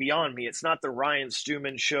evolved beyond me. It's not the Ryan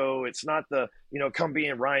Stewman show. It's not the, come be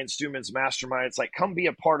in Ryan Stewman's mastermind. It's like, come be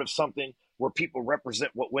a part of something where people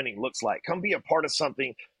represent what winning looks like. Come be a part of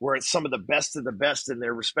something where it's some of the best in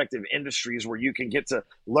their respective industries, where you can get to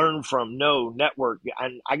learn from, network.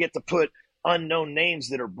 And I get to put unknown names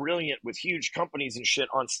that are brilliant with huge companies and shit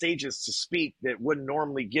on stages to speak that wouldn't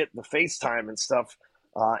normally get the FaceTime and stuff.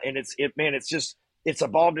 And it's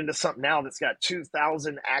evolved into something now that's got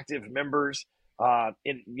 2,000 active members.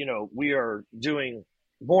 We are doing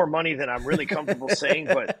more money than I'm really comfortable saying.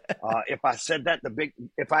 But if I said that,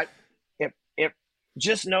 if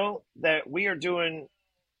just know that we are doing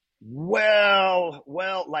the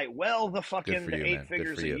fucking you, 8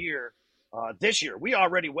 figures a year. This year, we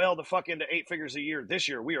already the fuck into 8 figures a year. This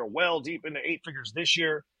year, we are well deep into 8 figures this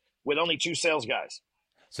year with only 2 sales guys.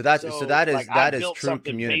 So that is true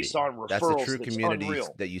community. Based on referrals. That's a true community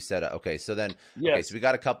that you set up. Okay, so then so we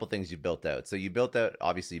got a couple things you built out. So you built out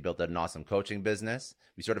an awesome coaching business.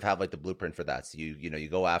 We sort of have like the blueprint for that. So you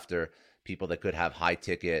go after people that could have high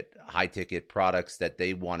ticket products that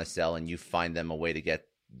they want to sell, and you find them a way to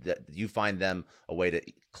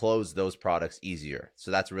close those products easier. So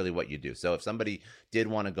that's really what you do. So if somebody did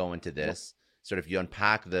want to go into this, sort of you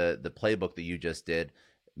unpack the playbook that you just did.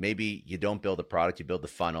 Maybe you don't build a product, you build the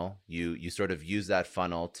funnel. You sort of use that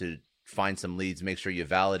funnel to find some leads, make sure you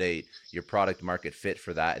validate your product market fit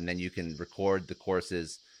for that, and then you can record the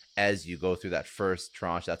courses as you go through that first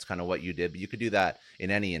tranche. That's kind of what you did, but you could do that in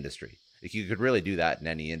any industry. Like, you could really do that in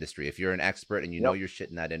any industry if you're an expert and you know your shit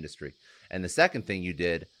in that industry. And the second thing you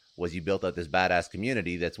did was you built out this badass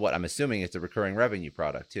community. That's what I'm assuming it's a recurring revenue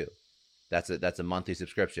product too. That's a monthly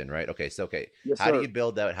subscription, right? Yes, how do you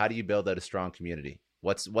build out a strong community?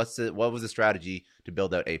 What was the strategy to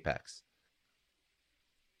build out Apex?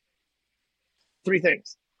 3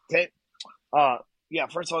 things. Okay.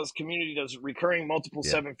 First of all, this community does recurring multiple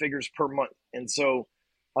 7 figures per month. And so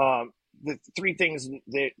the 3 things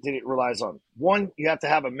that it relies on. 1, you have to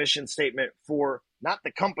have a mission statement for not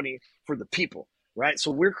the company, for the people, right? So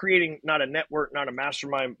we're creating not a network, not a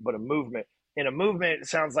mastermind, but a movement. In a movement, it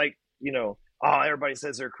sounds like, everybody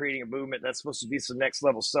says they're creating a movement. That's supposed to be some next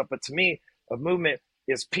level stuff. But to me, a movement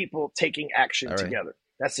is people taking action together.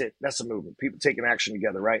 That's it. That's a movement. People taking action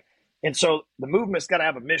together, right? And so the movement's got to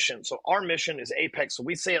have a mission. So our mission is Apex. So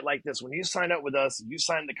we say it like this: when you sign up with us, you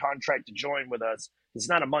sign the contract to join with us. It's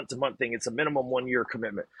not a month-to-month thing. It's a minimum 1-year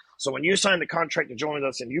commitment. So when you sign the contract to join with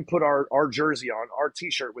us and you put our jersey on, our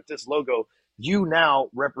T-shirt with this logo, you now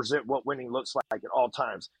represent what winning looks like at all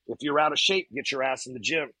times. If you're out of shape, get your ass in the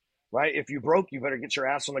gym, right? If you broke, you better get your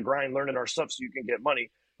ass on the grind learning our stuff so you can get money,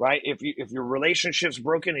 right? If your relationship's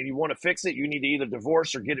broken and you want to fix it, you need to either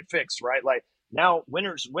divorce or get it fixed, right? Like, now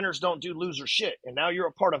winners don't do loser shit. And now you're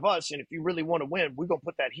a part of us. And if you really want to win, we're going to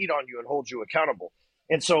put that heat on you and hold you accountable.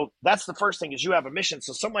 And so that's the first thing, is you have a mission.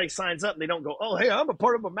 So somebody signs up and they don't go, oh, hey, I'm a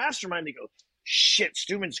part of a mastermind. They go, shit,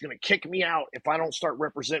 Stewman's going to kick me out if I don't start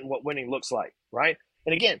representing what winning looks like, right?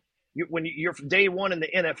 And again, when you're day one in the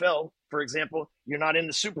NFL, for example, you're not in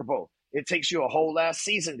the Super Bowl. It takes you a whole last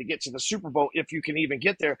season to get to the Super Bowl, if you can even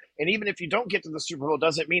get there. And even if you don't get to the Super Bowl,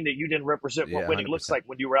 doesn't mean that you didn't represent what winning 100%. Looks like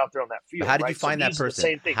when you were out there on that field. But how did you find that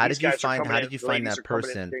person? How did you find that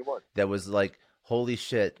person that was like, holy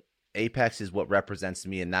shit, Apex is what represents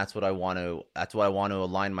me, and that's what I want to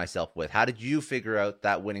align myself with? How did you figure out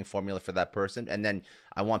that winning formula for that person? And then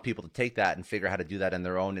I want people to take that and figure out how to do that in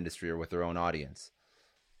their own industry or with their own audience.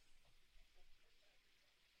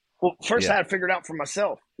 Well, first I had to figure it out for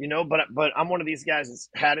myself, but I'm one of these guys that's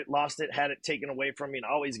had it, lost it, had it taken away from me, and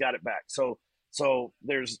always got it back. So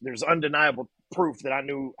there's undeniable proof that I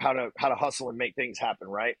knew how to hustle and make things happen,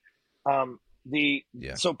 right?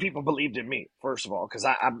 So people believed in me, first of all, because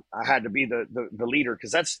I had to be the leader,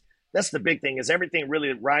 because that's the big thing, is everything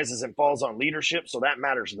really rises and falls on leadership. So that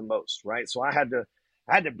matters the most, right? So I had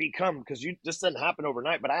to become, because this didn't happen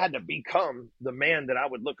overnight, but I had to become the man that I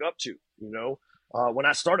would look up to, when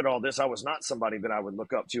I started all this, I was not somebody that I would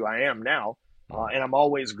look up to. I am now, and I'm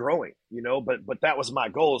always growing, but that was my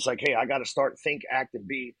goal. It's like, hey, I got to start, think, act, and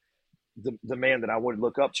be the man that I would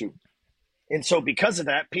look up to. And so because of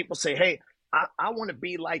that, people say, hey, I want to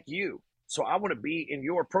be like you. So I want to be in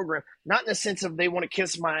your program, not in the sense of they want to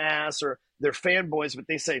kiss my ass or they're fanboys, but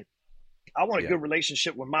they say, I want a Yeah. good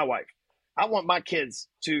relationship with my wife. I want my kids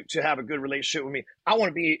to have a good relationship with me. I want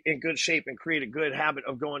to be in good shape and create a good habit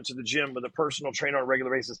of going to the gym with a personal trainer on a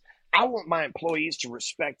regular basis. I want my employees to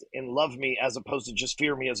respect and love me as opposed to just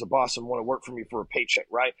fear me as a boss and want to work for me for a paycheck,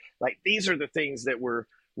 right? Like these are the things that we're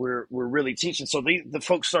really teaching. So the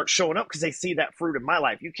folks start showing up because they see that fruit in my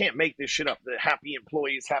life. You can't make this shit up. The happy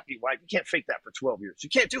employees, happy wife. You can't fake that for 12 years. You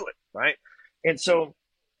can't do it, right? And so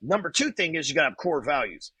number two thing is you got to have core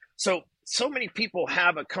values. So many people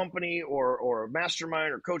have a company or a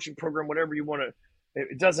mastermind or coaching program, whatever you want to.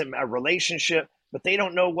 It doesn't a relationship, but they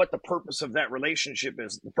don't know what the purpose of that relationship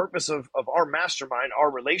is. The purpose of our mastermind, our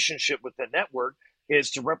relationship with the network,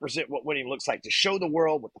 is to represent what winning looks like, to show the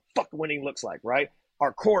world what the fuck winning looks like, right?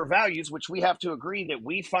 Our core values, which we have to agree that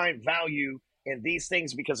we find value in these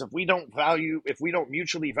things, because if we don't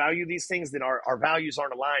mutually value these things, then our values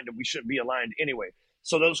aren't aligned and we shouldn't be aligned anyway.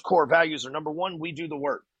 So those core values are number one, we do the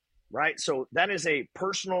work, right? So that is a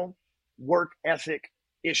personal work ethic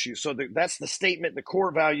issue. So that's the statement. The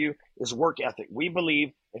core value is work ethic. We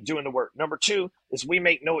believe in doing the work. Number two is we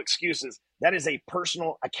make no excuses. That is a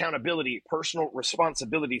personal accountability, personal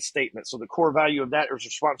responsibility statement. So the core value of that is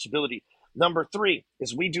responsibility. Number three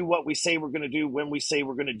is we do what we say we're going to do when we say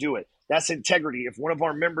we're going to do it. That's integrity. If one of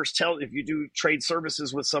our members if you do trade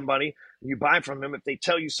services with somebody, you buy from them, if they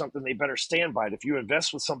tell you something, they better stand by it. If you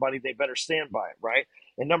invest with somebody, they better stand by it, right?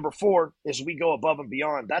 And number four is we go above and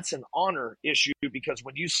beyond. That's an honor issue, because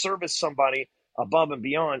when you service somebody above and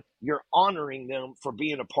beyond, you're honoring them for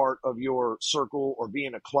being a part of your circle or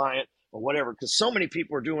being a client or whatever. Because so many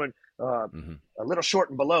people are doing a little short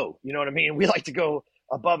and below. You know what I mean? We like to go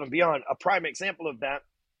above and beyond. A prime example of that,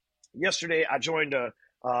 yesterday I joined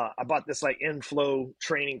I bought this like inflow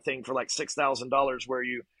training thing for like $6,000 where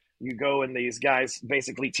you go and these guys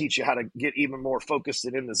basically teach you how to get even more focused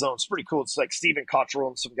and in the zone. It's pretty cool. It's like Stephen Cottrell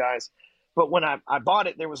and some guys. But when I bought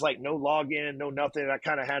it, there was like no login, no nothing. I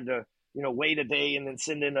kind of had to, wait a day and then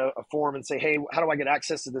send in a form and say, hey, how do I get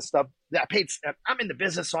access to this stuff? I'm in the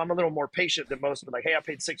business, so I'm a little more patient than most, but like, hey, I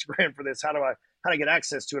paid $6,000 for this. How do I get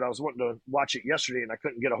access to it? I was wanting to watch it yesterday and I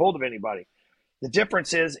couldn't get a hold of anybody. The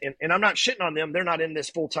difference is, and I'm not shitting on them, they're not in this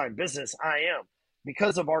full-time business. I am.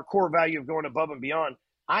 Because of our core value of going above and beyond,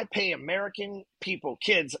 I pay American people,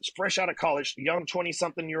 kids fresh out of college, young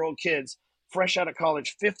 20-something-year-old kids, fresh out of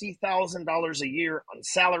college, $50,000 a year on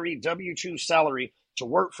salary, W-2 salary, to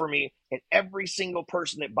work for me. And every single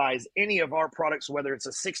person that buys any of our products, whether it's a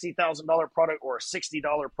 $60,000 product or a $60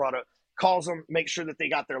 product, calls them, make sure that they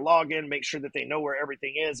got their login, make sure that they know where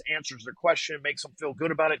everything is, answers their question, makes them feel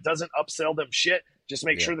good about it, doesn't upsell them shit, just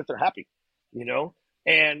make sure that they're happy,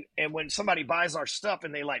 And when somebody buys our stuff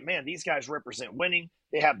and they like, man, these guys represent winning,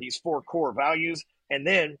 they have these four core values. And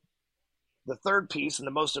then the third piece and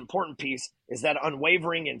the most important piece is that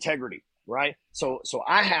unwavering integrity, right? So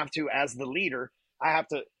I have to, as the leader, I have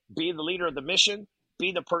to be the leader of the mission,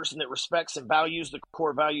 be the person that respects and values the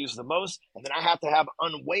core values the most. And then I have to have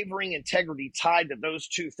unwavering integrity tied to those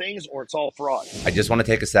two things, or it's all fraud. I just want to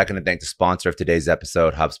take a second to thank the sponsor of today's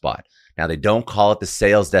episode, HubSpot. Now, they don't call it the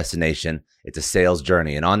sales destination. It's a sales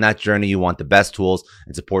journey. And on that journey, you want the best tools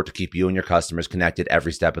and support to keep you and your customers connected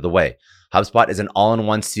every step of the way. HubSpot is an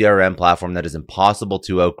all-in-one CRM platform that is impossible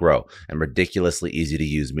to outgrow and ridiculously easy to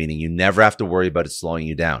use, meaning you never have to worry about it slowing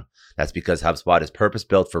you down. That's because HubSpot is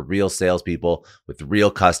purpose-built for real salespeople with real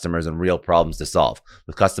customers and real problems to solve.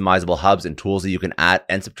 With customizable hubs and tools that you can add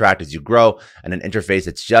and subtract as you grow, and an interface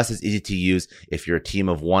that's just as easy to use if you're a team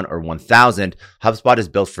of 1 or 1,000, HubSpot is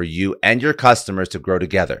built for you and your customers to grow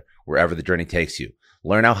together wherever the journey takes you.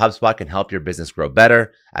 Learn how HubSpot can help your business grow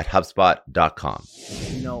better at HubSpot.com.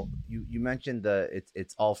 You mentioned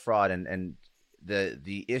it's all fraud, and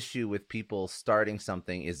the issue with people starting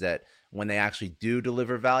something is that when they actually do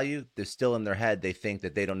deliver value, they're still in their head. They think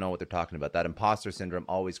that they don't know what they're talking about. That imposter syndrome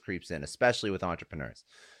always creeps in, especially with entrepreneurs.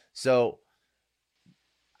 So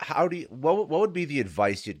what would be the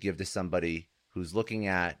advice you'd give to somebody who's looking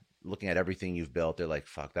at everything you've built? They're like,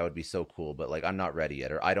 fuck, that would be so cool, but like, I'm not ready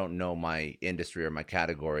yet, or I don't know my industry or my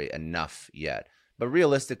category enough yet. But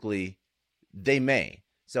realistically, they may.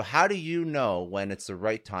 So how do you know when it's the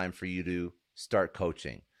right time for you to start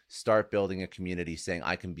coaching, start building a community, saying,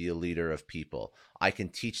 I can be a leader of people, I can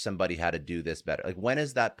teach somebody how to do this better? Like, when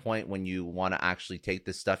is that point when you want to actually take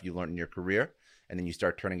this stuff you learned in your career and then you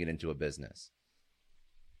start turning it into a business?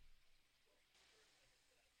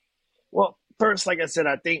 Well, first, like I said,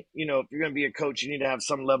 I think, if you're going to be a coach, you need to have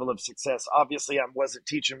some level of success. Obviously, I wasn't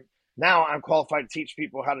teaching Now I'm qualified to teach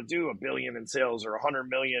people how to do $1 billion in sales or 100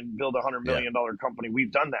 million, build Yeah. $100 million company.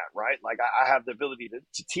 We've done that, right? Like I have the ability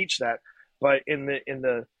to teach that. But in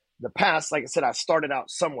the past, like I said, I started out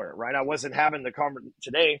somewhere, right? I wasn't having the conversation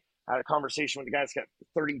today. I had a conversation with the guy that's got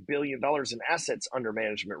 $30 billion in assets under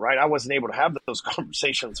management, right? I wasn't able to have those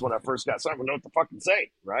conversations when I first got started. I didn't know what to fucking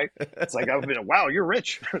say, right? It's like I've been, wow, you're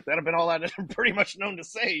rich. That'd have been all I'd pretty much known to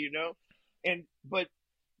say, you know? But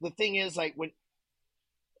the thing is, like, when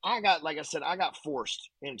like I said, I got forced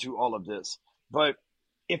into all of this. But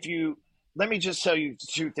if you, let me just tell you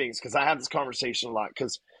two things, because I have this conversation a lot.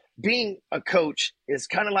 Because being a coach is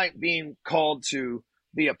kind of like being called to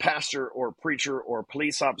be a pastor or a preacher or a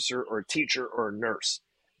police officer or a teacher or a nurse.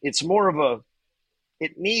 It's more of a,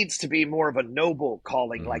 it needs to be more of a noble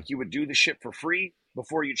calling, Mm-hmm. like you would do the shit for free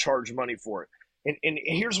before you charge money for it. And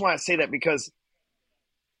here's why I say that, because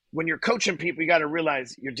when you're coaching people, you got to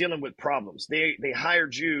realize you're dealing with problems. They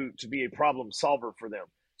hired you to be a problem solver for them.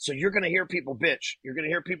 So you're going to hear people bitch. You're going to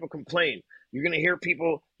hear people complain. You're going to hear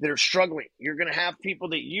people that are struggling. You're going to have people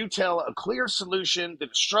that you tell a clear solution that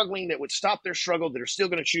are struggling, that would stop their struggle, that are still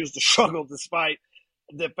going to choose to struggle despite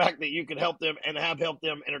the fact that you can help them and have helped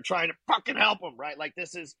them and are trying to fucking help them, right? Like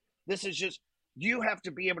this is just, you have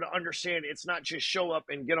to be able to understand it's not just show up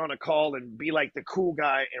and get on a call and be like the cool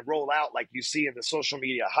guy and roll out like you see in the social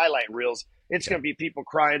media highlight reels. It's Yeah. going to be people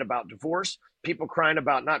crying about divorce, people crying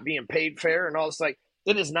about not being paid fair and all this. Like,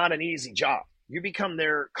 it is not an easy job. You become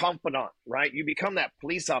their confidant, right? You become that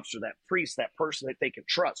police officer, that priest, that person that they can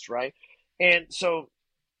trust, right? And so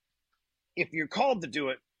if you're called to do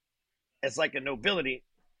it as like a nobility,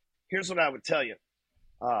 here's what I would tell you.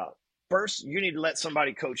 Uh, First, you need to let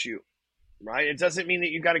somebody coach you, right? It doesn't mean that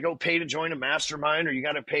you got to go pay to join a mastermind or you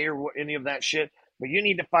got to pay or any of that shit, but you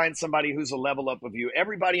need to find somebody who's a level up of you.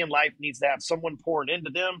 Everybody in life needs to have someone pouring into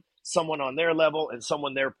them, someone on their level, and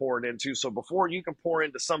someone they're pouring into. So before you can pour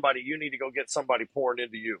into somebody, you need to go get somebody pouring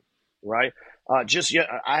into you, right? Just yet,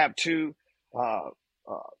 I have two uh,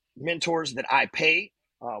 uh, mentors that I pay.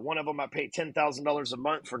 One of them I pay $10,000 a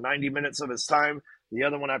month for 90 minutes of his time. The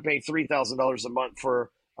other one I pay $3,000 a month for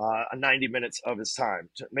 90 minutes of his time,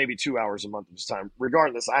 maybe 2 hours a month of his time.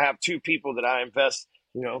 Regardless, I have two people that I invest,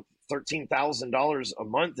 $13,000 a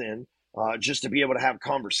month in, just to be able to have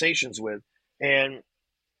conversations with. And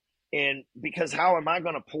because how am I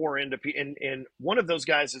going to pour into people? And one of those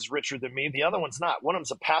guys is richer than me. The other one's not. One of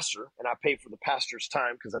them's a pastor, and I pay for the pastor's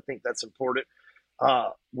time because I think that's important.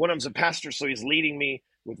 One of them's a pastor, so he's leading me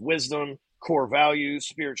with wisdom, core values,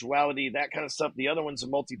 spirituality, that kind of stuff. The other one's a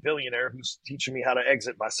multi-billionaire who's teaching me how to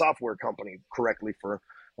exit my software company correctly for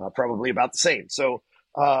probably about the same. So,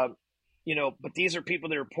 but these are people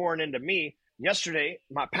that are pouring into me. Yesterday,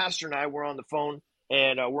 my pastor and I were on the phone,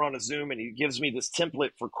 and we're on a Zoom, and he gives me this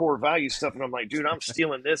template for core value stuff. And I'm like, dude, I'm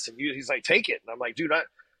stealing this. And he's like, take it. And I'm like, dude,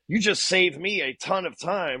 you just saved me a ton of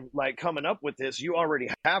time, like coming up with this. You already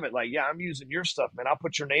have it. Like, yeah, I'm using your stuff, man. I'll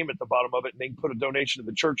put your name at the bottom of it, and they can put a donation to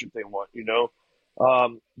the church if they want.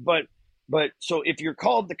 But so if you're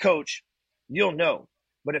called the coach, you'll know.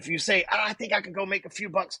 But if you say, I think I could go make a few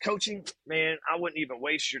bucks coaching, man, I wouldn't even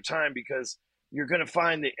waste your time, because you're going to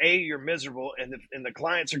find that you're miserable, and the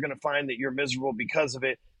clients are going to find that you're miserable because of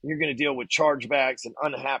it. You're going to deal with chargebacks and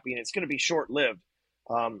unhappy, and it's going to be short lived.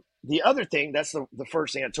 The other thing, that's the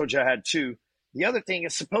first thing I told you I had two. The other thing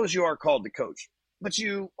is, suppose you are called to coach, but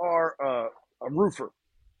you are a roofer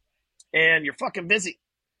and you're fucking busy,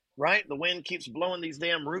 right? The wind keeps blowing these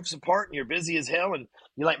damn roofs apart and you're busy as hell. And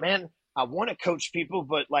you're like, man, I want to coach people,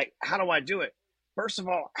 but like, how do I do it? First of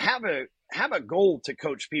all, have a goal to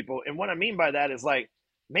coach people. And what I mean by that is, like,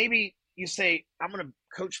 maybe you say, I'm going to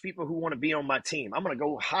coach people who want to be on my team. I'm going to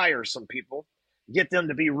go hire some people, get them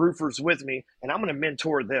to be roofers with me, and I'm going to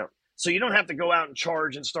mentor them. So you don't have to go out and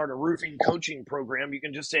charge and start a roofing coaching program. You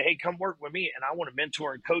can just say, hey, come work with me, and I want to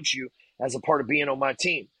mentor and coach you as a part of being on my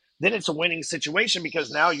team. Then it's a winning situation,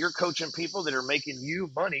 because now you're coaching people that are making you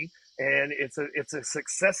money, and it's a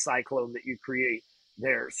success cyclone that you create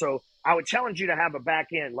there. So I would challenge you to have a back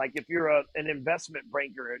end. Like, if you're an investment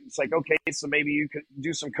banker, it's like, okay, so maybe you could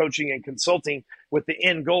do some coaching and consulting with the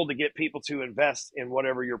end goal to get people to invest in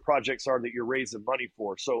whatever your projects are that you're raising money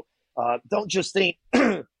for. So don't just think,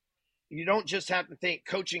 you don't just have to think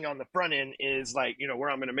coaching on the front end is like, where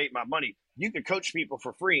I'm going to make my money. You could coach people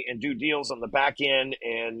for free and do deals on the back end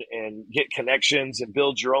and get connections and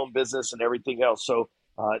build your own business and everything else. So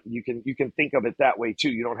You can think of it that way too.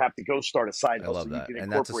 You don't have to go start a side I love hustle. You that. can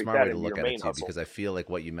And that's a incorporate smart way that to into look your at it main too, hustle. because I feel like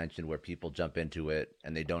what you mentioned, where people jump into it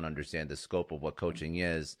and they don't understand the scope of what coaching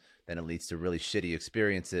is, then it leads to really shitty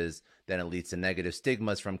experiences. Then it leads to negative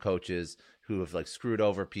stigmas from coaches who have like screwed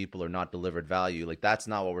over people or not delivered value. Like that's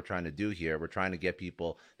not what we're trying to do here. We're trying to get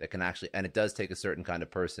people that can actually, and it does take a certain kind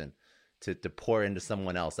of person to pour into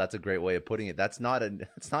someone else. That's a great way of putting it. It's not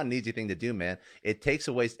an easy thing to do, man. It takes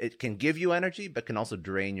away, it can give you energy, but can also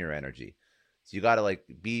drain your energy. So you got to like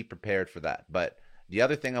be prepared for that. But the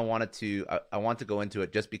other thing I want to go into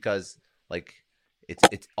it just because like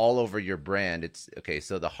it's all over your brand. It's okay.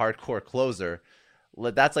 So the hardcore closer,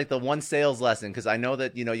 that's like the one sales lesson, because I know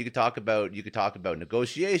that you could talk about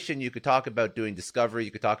negotiation, you could talk about doing discovery,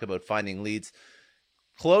 you could talk about finding leads,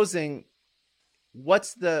 closing.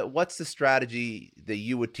 What's the strategy that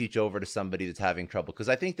you would teach over to somebody that's having trouble? Because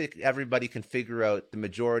I think that everybody can figure out the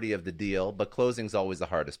majority of the deal, but closing is always the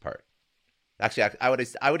hardest part. Actually,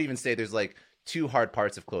 I would even say there's like two hard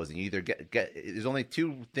parts of closing. You either get there's only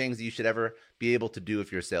two things you should ever be able to do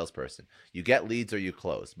if you're a salesperson. You get leads or you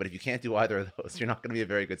close. But if you can't do either of those, you're not going to be a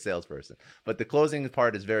very good salesperson. But the closing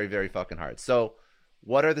part is very, very fucking hard. So,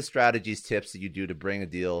 what are the strategies, tips that you do to bring a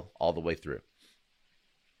deal all the way through?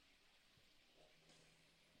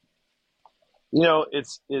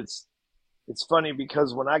 It's funny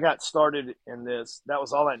because when I got started in this, that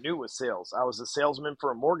was all I knew was sales. I was a salesman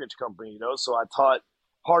for a mortgage company, so I taught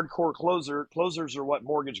hardcore closer. Closers are what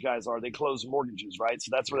mortgage guys are. They close mortgages, right?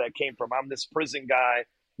 So that's where that came from. I'm this prison guy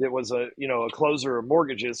that was a closer of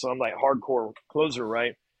mortgages. So I'm like hardcore closer,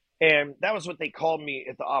 right? And that was what they called me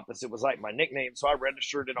at the office. It was like my nickname. So I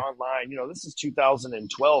registered it online. This is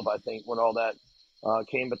 2012, I think, when all that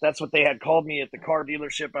came. But that's what they had called me at the car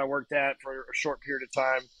dealership I worked at for a short period of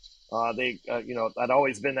time. I'd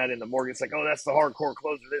always been that in the mortgage. It's like, oh, that's the hardcore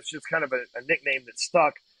closer. That's just kind of a nickname that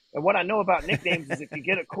stuck. And what I know about nicknames is if you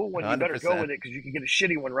get a cool one, you better go with it, because you can get a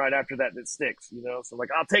shitty one right after that sticks. So like,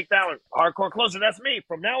 I'll take that one. Hardcore closer. That's me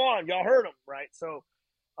from now on. Y'all heard them, right? So,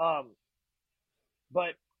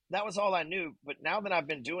 but that was all I knew. But now that I've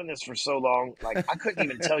been doing this for so long, like I couldn't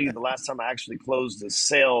even tell you the last time I actually closed a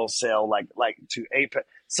sale like to Apex.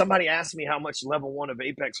 Somebody asked me how much level 1 of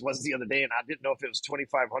Apex was the other day, and I didn't know if it was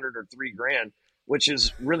 2,500 or $3,000, which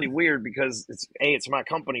is really weird because it's my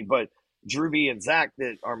company, but Drewby and Zach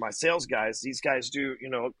that are my sales guys, these guys do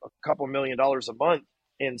a couple $1,000,000 a month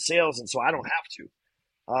in sales, and so I don't have to.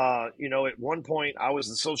 At one point I was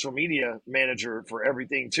the social media manager for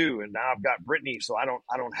everything too, and now I've got Brittany, so I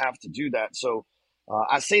don't have to do that. So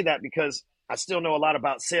I say that because I still know a lot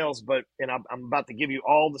about sales, and I'm about to give you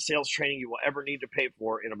all the sales training you will ever need to pay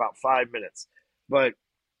for in about 5 minutes. But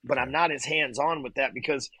I'm not as hands on with that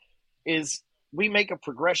because we make a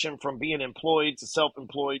progression from being employed to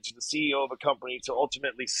self-employed to the CEO of a company to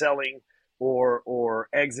ultimately selling or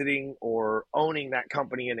exiting or owning that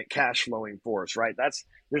company and it cash flowing for us, right?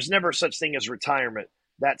 There's never such thing as retirement.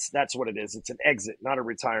 That's what it is. It's an exit, not a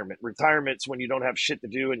retirement. Retirement's when you don't have shit to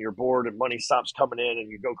do and you're bored and money stops coming in and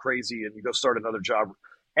you go crazy and you go start another job.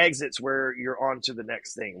 Exit's where you're on to the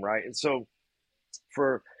next thing, right? And so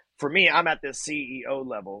for me, I'm at this CEO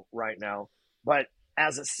level right now, but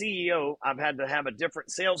as a CEO, I've had to have a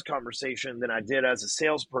different sales conversation than I did as a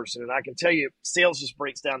salesperson. And I can tell you, sales just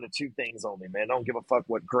breaks down to two things only, man. I don't give a fuck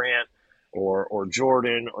what Grant or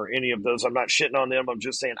Jordan or any of those. I'm not shitting on them. I'm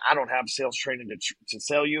just saying I don't have sales training to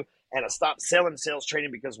sell you. And I stopped selling sales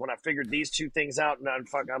training because when I figured these two things out, and I'm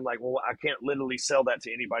like, well, I can't literally sell that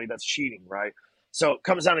to anybody. That's cheating, right? So it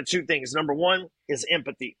comes down to two things. Number one is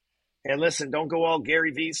empathy. And listen, don't go all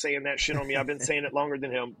Gary Vee saying that shit on me. I've been saying it longer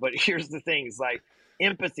than him. But here's the thing: is like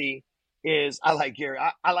empathy is. I like Gary.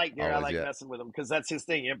 I like Gary. Always, I like yeah. messing with him because that's his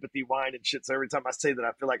thing. Empathy, wine, and shit. So every time I say that,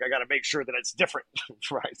 I feel like I got to make sure that it's different,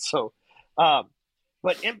 right? So,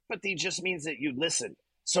 but empathy just means that you listen.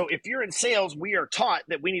 So if you're in sales, we are taught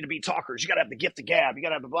that we need to be talkers. You got to have the gift of gab. You got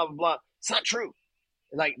to have the blah blah blah. It's not true.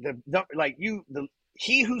 Like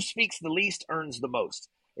he who speaks the least earns the most.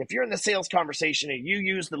 If you're in the sales conversation and you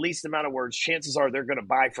use the least amount of words, chances are they're going to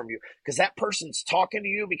buy from you because that person's talking to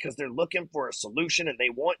you because they're looking for a solution and they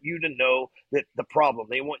want you to know that the problem.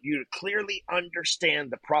 They want you to clearly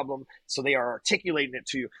understand the problem, so they are articulating it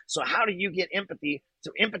to you. So how do you get empathy?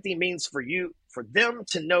 So empathy means for them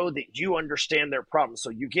to know that you understand their problem.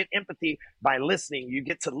 So you get empathy by listening. You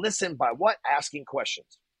get to listen by what? Asking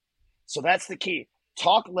questions. So that's the key.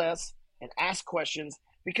 Talk less and ask questions.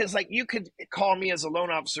 Because like you could call me as a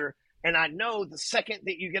loan officer and I know the second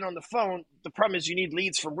that you get on the phone, the problem is you need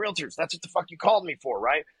leads from realtors. That's what the fuck you called me for,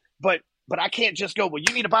 right? But I can't just go, well,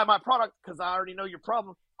 you need to buy my product because I already know your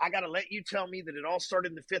problem. I got to let you tell me that it all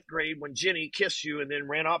started in the fifth grade when Jenny kissed you and then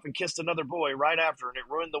ran off and kissed another boy right after, and it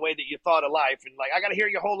ruined the way that you thought of life. And like, I got to hear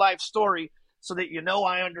your whole life story so that you know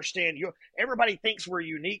I understand you. Everybody thinks we're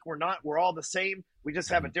unique. We're not. We're all the same. We just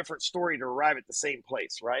have a different story to arrive at the same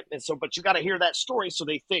place, right? And so, but you got to hear that story so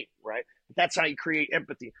they think, right? That's how you create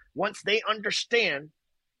empathy. Once they understand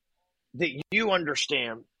that you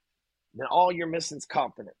understand, then all you're missing is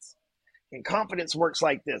confidence. And confidence works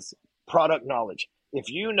like this: product knowledge. If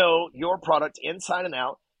you know your product inside and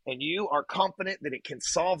out, and you are confident that it can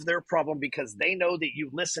solve their problem because they know that you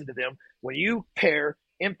listen to them, when you pair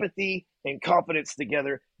empathy and confidence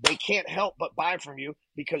together, they can't help but buy from you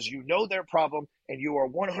because you know their problem and you are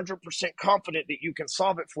 100% confident that you can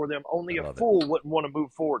solve it for them. Only a fool wouldn't want to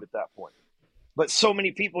move forward at that point. But so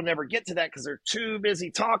many people never get to that because they're too busy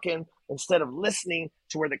talking instead of listening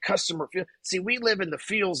to where the customer feels. See, we live in the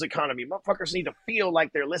feels economy. Motherfuckers need to feel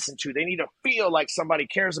like they're listened to. They need to feel like somebody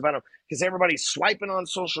cares about them because everybody's swiping on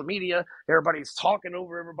social media. Everybody's talking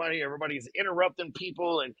over everybody. Everybody's interrupting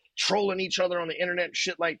people and trolling each other on the internet and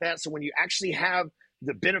shit like that. So when you actually have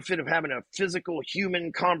the benefit of having a physical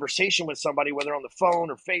human conversation with somebody, whether on the phone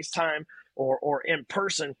or FaceTime or in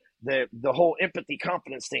person, the whole empathy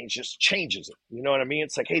confidence thing just changes it. You know what I mean?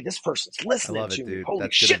 It's like, hey, this person's listening to me. Holy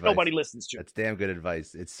shit, nobody listens to me. That's damn good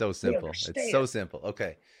advice. It's so simple. It's so simple.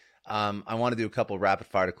 Okay. I want to do a couple rapid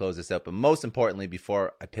fire to close this out, but most importantly,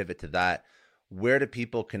 before I pivot to that, where do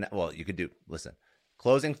people connect? Well, you could do, listen,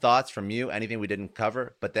 closing thoughts from you, anything we didn't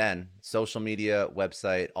cover, but then social media,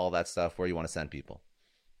 website, all that stuff, where you want to send people.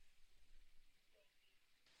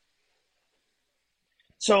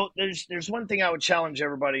 So there's one thing I would challenge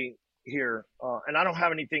everybody here, and I don't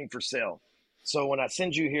have anything for sale. So when I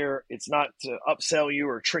send you here, it's not to upsell you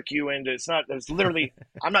or trick you into. It's not. There's literally.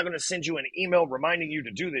 I'm not going to send you an email reminding you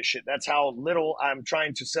to do this shit. That's how little I'm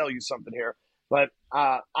trying to sell you something here. But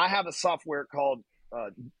I have a software called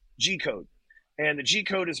G Code, and the G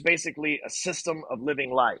Code is basically a system of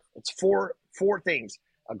living life. It's four things: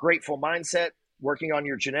 a grateful mindset, working on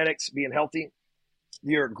your genetics, being healthy,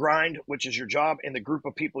 your grind, which is your job, and the group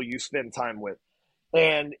of people you spend time with.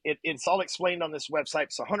 And it's all explained on this website.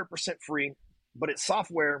 It's 100% free, but it's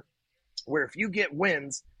software where if you get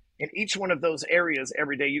wins in each one of those areas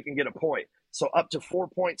every day, you can get a point. So up to 4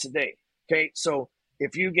 points a day. Okay. So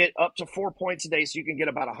if you get up to 4 points a day, so you can get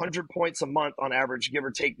about 100 points a month on average, give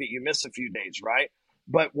or take, that you miss a few days, right?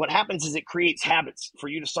 But what happens is it creates habits for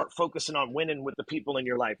you to start focusing on winning with the people in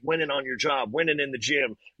your life, winning on your job, winning in the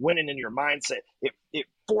gym, winning in your mindset. It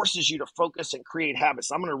forces you to focus and create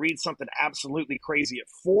habits. I'm going to read something absolutely crazy. At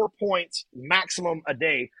 4 points maximum a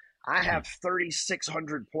day, I have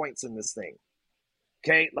 3,600 points in this thing.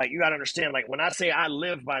 Okay, like you got to understand, like when I say I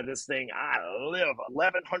live by this thing, I live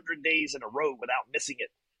 1,100 days in a row without missing it,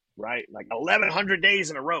 right? Like 1,100 days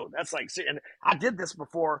in a row. That's like, and I did this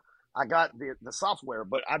before I got the software,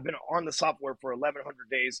 but I've been on the software for 1,100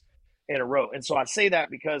 days in a row. And so I say that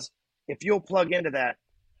because if you'll plug into that,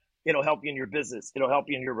 it'll help you in your business. It'll help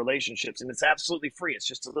you in your relationships. And it's absolutely free. It's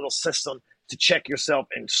just a little system to check yourself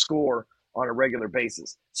and score on a regular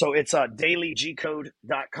basis. So it's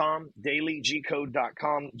dailygcode.com,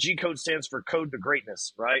 dailygcode.com. G code stands for code to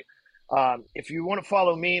greatness, right? If you want to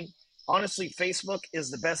follow me, honestly, Facebook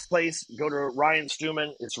is the best place. Go to Ryan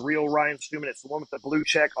Stewman. It's real Ryan Stewman. It's the one with the blue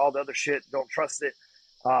check. All the other shit, don't trust it.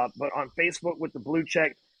 But on Facebook with the blue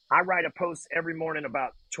check, I write a post every morning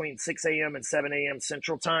about between 6 a.m. and 7 a.m.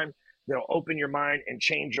 Central Time that'll open your mind and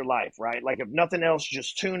change your life, right? Like if nothing else,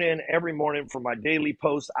 just tune in every morning for my daily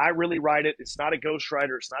post. I really write it. It's not a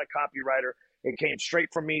ghostwriter. It's not a copywriter. It came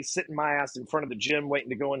straight from me sitting my ass in front of the gym waiting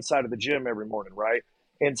to go inside of the gym every morning, right?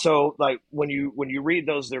 And so like when you read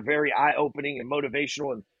those, they're very eye-opening and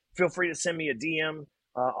motivational. And feel free to send me a DM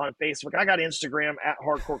on Facebook. I got Instagram at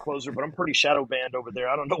Hardcore Closer, but I'm pretty shadow banned over there.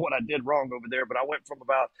 I don't know what I did wrong over there, but I went from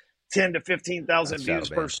about 10 to 15,000 views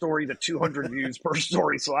per story to 200 views per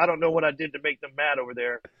story. So I don't know what I did to make them mad over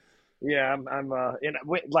there. Yeah, I'm in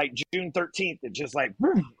like June 13th, it just like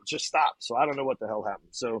just stopped. So I don't know what the hell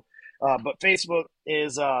happened. So, but Facebook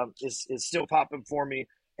is still popping for me.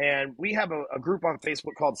 And we have a group on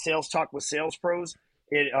Facebook called Sales Talk with Sales Pros.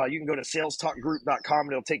 You can go to salestalkgroup.com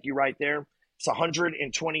and it'll take you right there. It's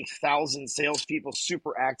 120,000 salespeople,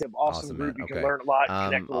 super active, awesome group. You can learn a lot,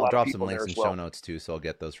 connect with a lot of people. I'll drop some links in show notes too, so I'll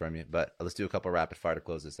get those from you. But let's do a couple rapid fire to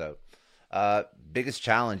close this out. Biggest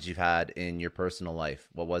challenge you've had in your personal life?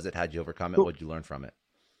 What was it? How'd you overcome it? What did you learn from it?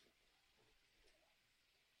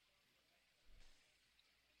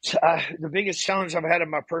 The biggest challenge I've had in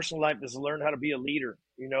my personal life is to learn how to be a leader.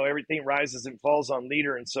 You know, everything rises and falls on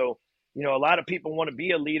leader. And so, you know, a lot of people want to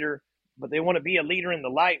be a leader, but they want to be a leader in the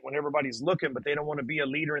light when everybody's looking, but they don't want to be a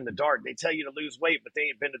leader in the dark. They tell you to lose weight, but they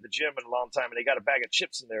ain't been to the gym in a long time, and they got a bag of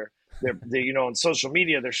chips in there. They on social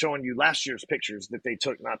media, they're showing you last year's pictures that they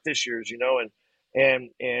took, not this year's,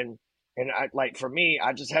 and I, like, for me,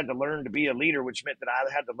 I just had to learn to be a leader, which meant that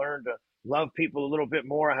I had to learn to love people a little bit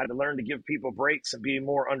more. I had to learn to give people breaks and be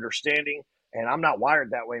more understanding. And I'm not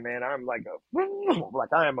wired that way, man. I'm like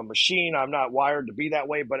I am a machine. I'm not wired to be that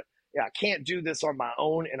way, but yeah, I can't do this on my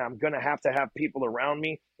own, and I'm going to have people around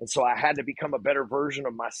me. And so I had to become a better version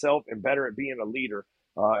of myself and better at being a leader.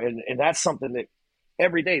 And that's something that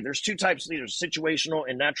every day, there's two types of leaders, situational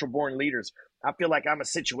and natural born leaders. I feel like I'm a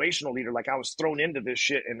situational leader. Like, I was thrown into this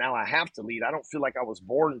shit and now I have to lead. I don't feel like I was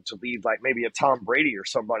born to lead, like maybe a Tom Brady or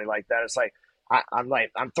somebody like that. It's like,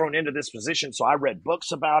 I'm thrown into this position. So I read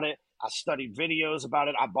books about it. I studied videos about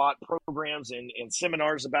it. I bought programs and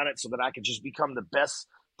seminars about it so that I could just become the best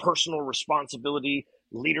personal responsibility,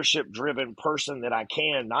 leadership driven person that I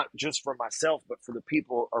can, not just for myself, but for the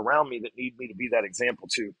people around me that need me to be that example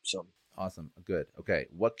too. So awesome. Good. Okay.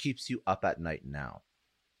 What keeps you up at night now?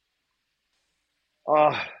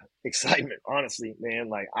 Excitement, honestly, man.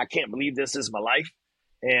 Like, I can't believe this is my life.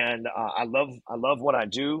 And I love what I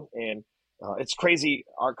do. And it's crazy.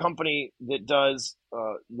 Our company that does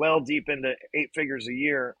well deep into 8 figures a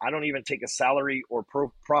year, I don't even take a salary or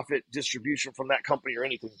profit distribution from that company or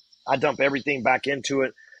anything. I dump everything back into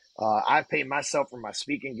it. I pay myself for my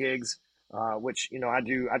speaking gigs, which,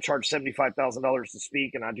 I charge $75,000 to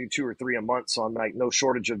speak, and I do 2 or 3 a month. So I'm like, no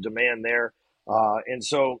shortage of demand there. And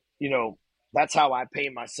so, that's how I pay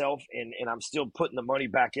myself, and I'm still putting the money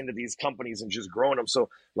back into these companies and just growing them. So,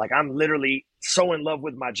 like, I'm literally so in love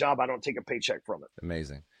with my job, I don't take a paycheck from it.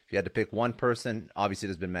 Amazing. If you had to pick one person, obviously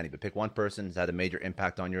there's been many, but pick one person who's had a major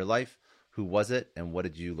impact on your life. Who was it, and what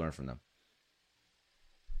did you learn from them?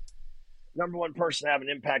 Number one person to have an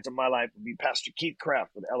impact on my life would be Pastor Keith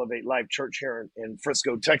Craft with Elevate Life Church here in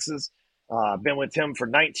Frisco, Texas. I've been with him for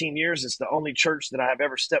 19 years. It's the only church that I have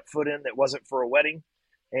ever stepped foot in that wasn't for a wedding.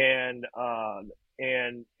 And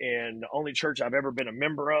the only church I've ever been a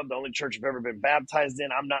member of, the only church I've ever been baptized in.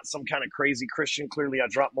 I'm not some kind of crazy Christian. Clearly, I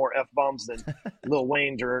drop more F-bombs than Lil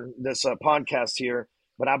Wayne during this podcast here.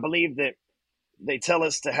 But I believe that they tell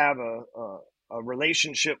us to have a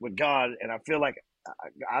relationship with God, and I feel like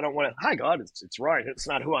I don't want to. Hi, God, it's right. It's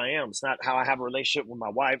not who I am. It's not how I have a relationship with my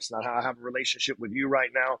wife. It's not how I have a relationship with you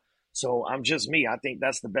right now. So I'm just me. I think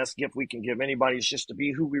that's the best gift we can give anybody, is just to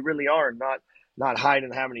be who we really are, and not hide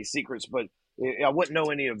and have any secrets. But I wouldn't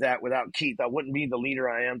know any of that without Keith. I wouldn't be the leader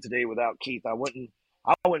I am today without Keith. I wouldn't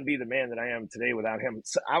be the man that I am today without him.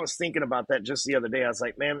 So I was thinking about that just the other day. I was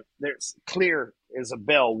like, man, there's clear as a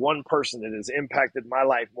bell, one person that has impacted my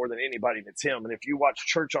life more than anybody, and it's him. And if you watch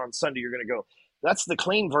church on Sunday, you're going to go, that's the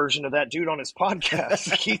clean version of that dude on his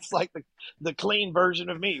podcast. Keith's like the clean version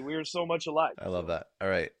of me. We are so much alike. I love that. All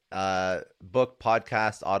right. Book,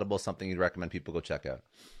 podcast, Audible, something you'd recommend people go check out.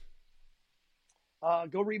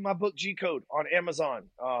 Go read my book, G Code, on Amazon.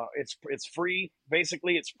 It's free.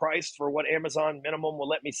 Basically, it's priced for what Amazon minimum will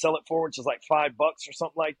let me sell it for, which is like $5 or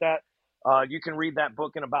something like that. You can read that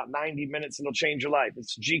book in about 90 minutes and it'll change your life.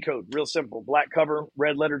 It's G Code, real simple. Black cover,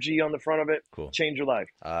 red letter G on the front of it. Cool. Change your life.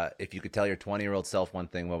 If you could tell your 20-year-old self one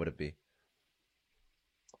thing, what would it be?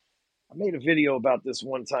 I made a video about this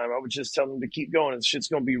one time. I would just tell them to keep going. And shit's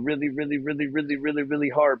going to be really, really, really, really, really, really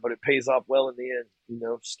hard, but it pays off well in the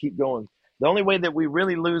end. Just keep going. The only way that we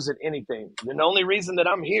really lose at anything, and the only reason that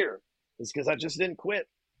I'm here is because I just didn't quit,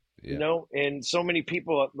 and so many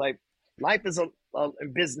people, like, life is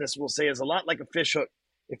business, we'll say, is a lot like a fish hook.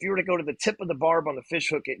 If you were to go to the tip of the barb on the fish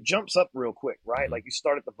hook, it jumps up real quick, right? Mm-hmm. Like, you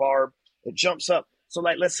start at the barb, it jumps up. So,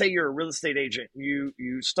 like, let's say you're a real estate agent, you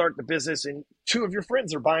start the business and 2 of your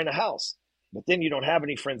friends are buying a house, but then you don't have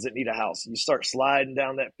any friends that need a house. You start sliding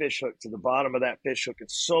down that fish hook to the bottom of that fish hook. And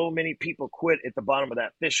so many people quit at the bottom of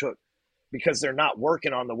that fish hook because they're not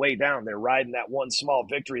working on the way down. They're riding that one small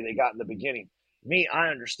victory they got in the beginning. Me, I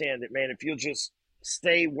understand that, man, if you'll just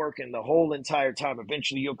stay working the whole entire time,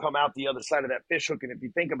 eventually you'll come out the other side of that fish hook. And if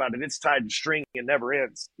you think about it, it's tied to string and never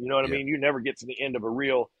ends. You know what I mean? You never get to the end of a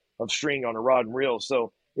reel of string on a rod and reel.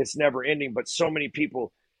 So it's never ending. But so many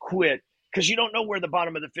people quit because you don't know where the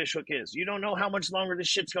bottom of the fish hook is. You don't know how much longer this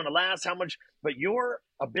shit's going to last, but your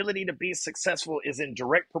ability to be successful is in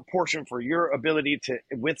direct proportion for your ability to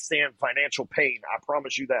withstand financial pain. I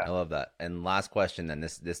promise you that. I love that. And last question, then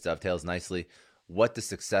this dovetails nicely. What does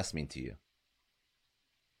success mean to you?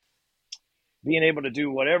 Being able to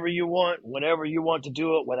do whatever you want, whenever you want to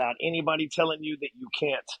do it, without anybody telling you that you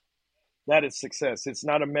can't. That is success. It's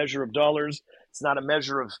not a measure of dollars. It's not a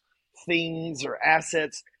measure of things or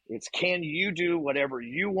assets. It's can you do whatever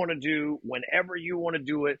you want to do whenever you want to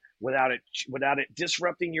do it without it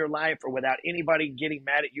disrupting your life or without anybody getting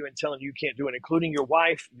mad at you and telling you can't do it, including your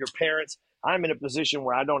wife, your parents. I'm in a position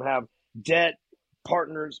where I don't have debt,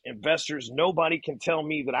 partners, investors. Nobody can tell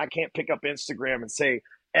me that I can't pick up Instagram and say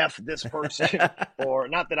F this person or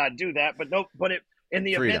not that I do that, but no, but it in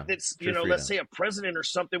the Freedom. event that's, Freedom. let's say a president or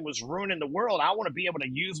something was ruining the world, I want to be able to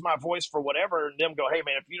use my voice for whatever and them go, hey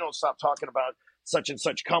man, if you don't stop talking about such and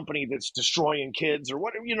such company that's destroying kids or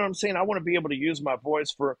whatever, you know what I'm saying? I want to be able to use my voice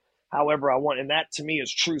for however I want. And that to me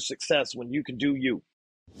is true success when you can do you.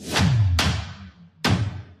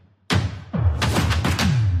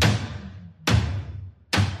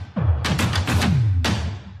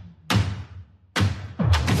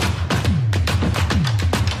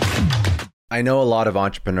 I know a lot of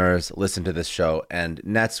entrepreneurs listen to this show, and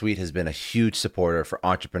NetSuite has been a huge supporter for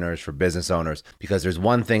entrepreneurs, for business owners, because there's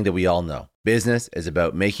one thing that we all know. Business is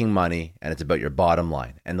about making money, and it's about your bottom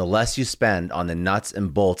line. And the less you spend on the nuts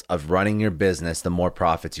and bolts of running your business, the more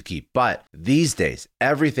profits you keep. But these days,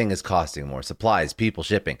 everything is costing more. Supplies, people,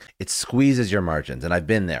 shipping. It squeezes your margins, and I've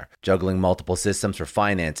been there, juggling multiple systems for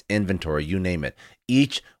finance, inventory, you name it,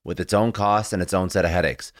 each with its own costs and its own set of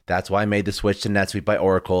headaches. That's why I made the switch to NetSuite by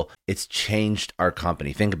Oracle. It's changed our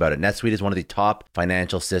company. Think about it. NetSuite is one of the top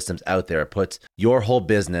financial systems out there. It puts your whole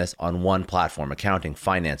business on one platform, accounting,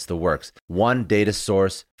 finance, the works. One data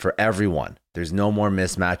source for everyone. There's no more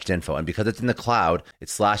mismatched info. And because it's in the cloud, it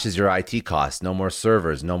slashes your IT costs. No more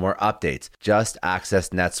servers, no more updates. Just access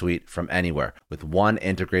NetSuite from anywhere. With one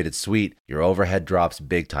integrated suite, your overhead drops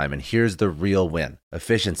big time. And here's the real win.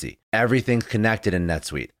 Efficiency. Everything's connected in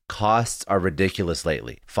NetSuite. Costs are ridiculous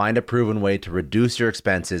lately. Find a proven way to reduce your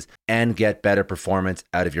expenses and get better performance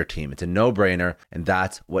out of your team. It's a no-brainer, and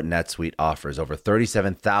that's what NetSuite offers. Over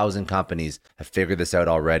 37,000 companies have figured this out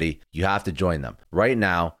already. You have to join them. Right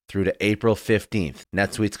now, through to April 15th,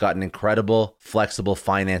 NetSuite's got an incredible, flexible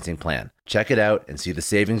financing plan. Check it out and see the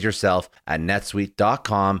savings yourself at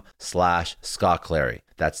netsuite.com/Scott Clary.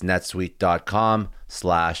 That's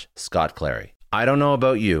netsuite.com/Scott Clary. I don't know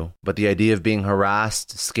about you, but the idea of being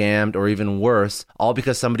harassed, scammed, or even worse, all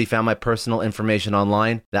because somebody found my personal information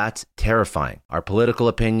online, that's terrifying. Our political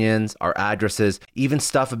opinions, our addresses, even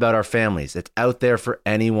stuff about our families, it's out there for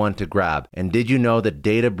anyone to grab. And did you know that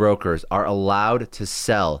data brokers are allowed to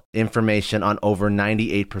sell information on over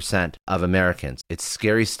 98% of Americans? It's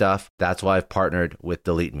scary stuff. That's why I've partnered with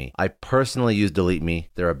Delete Me. I personally use Delete Me.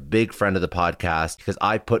 They're a big friend of the podcast because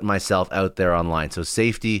I put myself out there online. So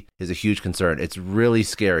safety is a huge concern. It's really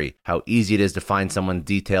scary how easy it is to find someone's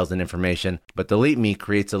details and information, but Delete Me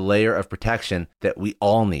creates a layer of protection that we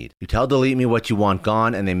all need. You tell Delete Me what you want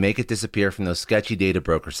gone, and they make it disappear from those sketchy data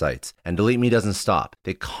broker sites. And Delete Me doesn't stop.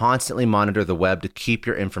 They constantly monitor the web to keep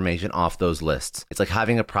your information off those lists. It's like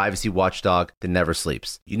having a privacy watchdog that never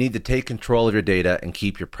sleeps. You need to take control of your data and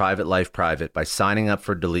keep your private life private by signing up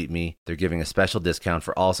for Delete Me. They're giving a special discount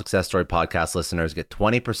for all Success Story podcast listeners. Get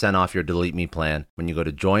 20% off your Delete Me plan when you go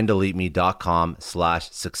to joindeleteme.com/success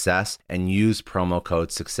and use promo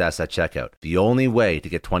code success at checkout. The only way to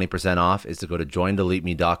get 20% off is to go to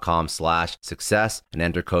joindeleteme.com/success and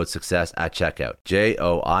enter code success at checkout.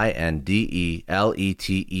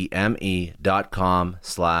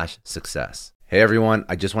 joindeleteme.com/success. Hey everyone,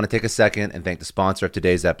 I just want to take a second and thank the sponsor of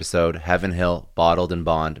today's episode, Heaven Hill Bottled and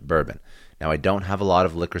Bond Bourbon. Now, I don't have a lot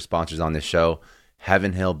of liquor sponsors on this show.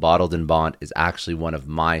 Heaven Hill Bottled and Bond is actually one of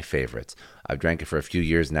my favorites. I've drank it for a few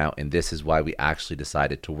years now, and this is why we actually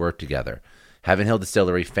decided to work together. Heaven Hill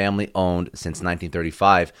Distillery, family owned since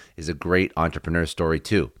 1935, is a great entrepreneur story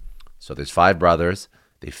too. So there's 5 brothers.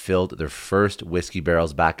 They filled their first whiskey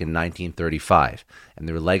barrels back in 1935, and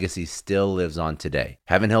their legacy still lives on today.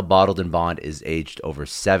 Heaven Hill Bottled and Bond is aged over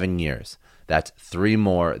 7 years. That's 3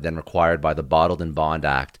 more than required by the Bottled and Bond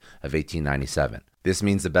Act of 1897. This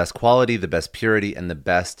means the best quality, the best purity, and the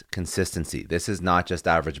best consistency. This is not just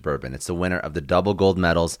average bourbon. It's the winner of the double gold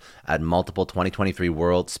medals at multiple 2023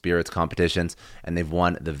 World Spirits competitions, and they've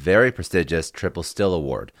won the very prestigious Triple Still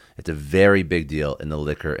Award. It's a very big deal in the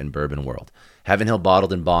liquor and bourbon world. Heaven Hill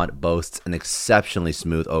Bottled and Bond boasts an exceptionally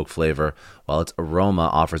smooth oak flavor, while its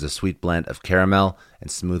aroma offers a sweet blend of caramel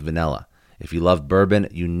and smooth vanilla. If you love bourbon,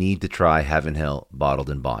 you need to try Heaven Hill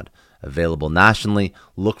Bottled and Bond. Available nationally,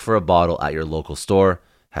 look for a bottle at your local store.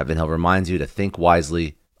 Heaven Hill reminds you to think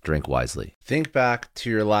wisely, drink wisely. Think back to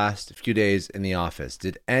your last few days in the office.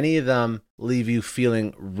 Did any of them leave you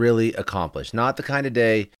feeling really accomplished? Not the kind of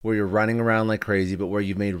day where you're running around like crazy, but where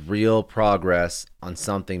you've made real progress on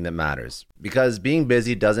something that matters. Because being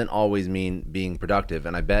busy doesn't always mean being productive,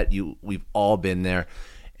 and I bet we've all been there.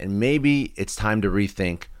 And maybe it's time to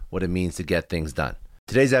rethink what it means to get things done.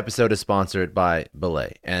 Today's episode is sponsored by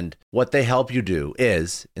Belay, and what they help you do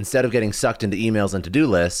is, instead of getting sucked into emails and to-do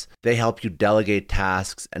lists, they help you delegate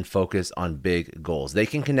tasks and focus on big goals. They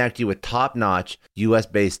can connect you with top-notch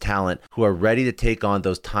US-based talent who are ready to take on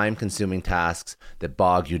those time-consuming tasks that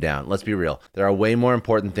bog you down. Let's be real. There are way more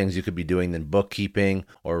important things you could be doing than bookkeeping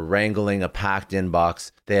or wrangling a packed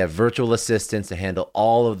inbox. They have virtual assistants to handle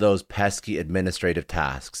all of those pesky administrative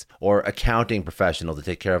tasks, or accounting professionals to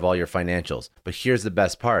take care of all your financials. But here's the best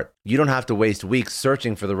part. You don't have to waste weeks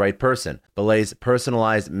searching for the right person. Belay's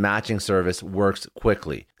personalized matching service works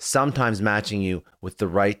quickly, sometimes matching you with the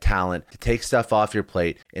right talent to take stuff off your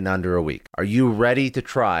plate in under a week. Are you ready to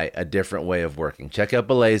try a different way of working? Check out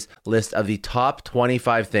Belay's list of the top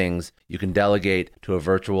 25 things you can delegate to a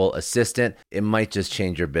virtual assistant. It might just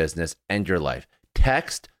change your business and your life.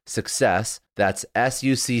 Text SUCCESS, that's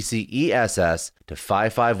SUCCESS, to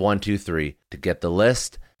 55123 to get the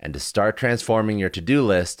list and to start transforming your to-do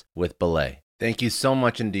list with Belay. Thank you so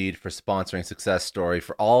much, Indeed, for sponsoring Success Story.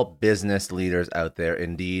 For all business leaders out there,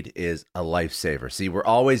 Indeed is a lifesaver. See, we're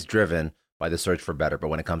always driven by the search for better, but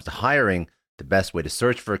when it comes to hiring, the best way to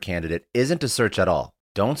search for a candidate isn't to search at all.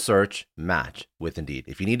 Don't search, match with Indeed.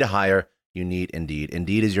 If you need to hire, you need Indeed.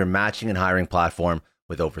 Indeed is your matching and hiring platform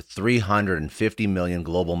with over 350 million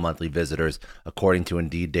global monthly visitors, according to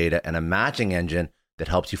Indeed data, and a matching engine that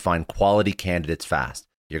helps you find quality candidates fast.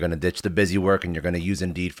 You're going to ditch the busy work and you're going to use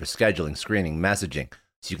Indeed for scheduling, screening, messaging,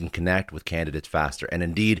 so you can connect with candidates faster. And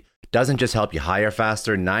Indeed doesn't just help you hire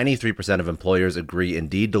faster. 93% of employers agree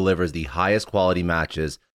Indeed delivers the highest quality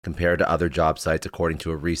matches compared to other job sites, according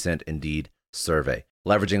to a recent Indeed survey.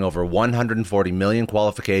 Leveraging over 140 million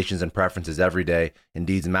qualifications and preferences every day,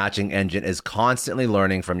 Indeed's matching engine is constantly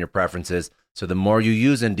learning from your preferences, so the more you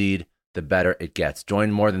use Indeed, the better it gets. Join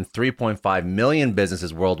more than 3.5 million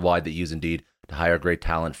businesses worldwide that use Indeed to hire great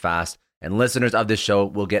talent fast. And listeners of this show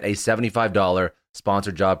will get a $75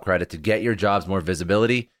 sponsored job credit to get your jobs more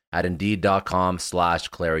visibility at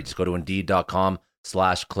Indeed.com/Clary. Just go to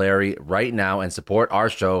Indeed.com/Clary right now and support our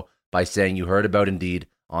show by saying you heard about Indeed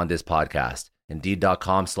on this podcast.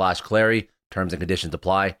 Indeed.com/Clary. Terms and conditions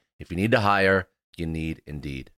apply. If you need to hire, you need Indeed.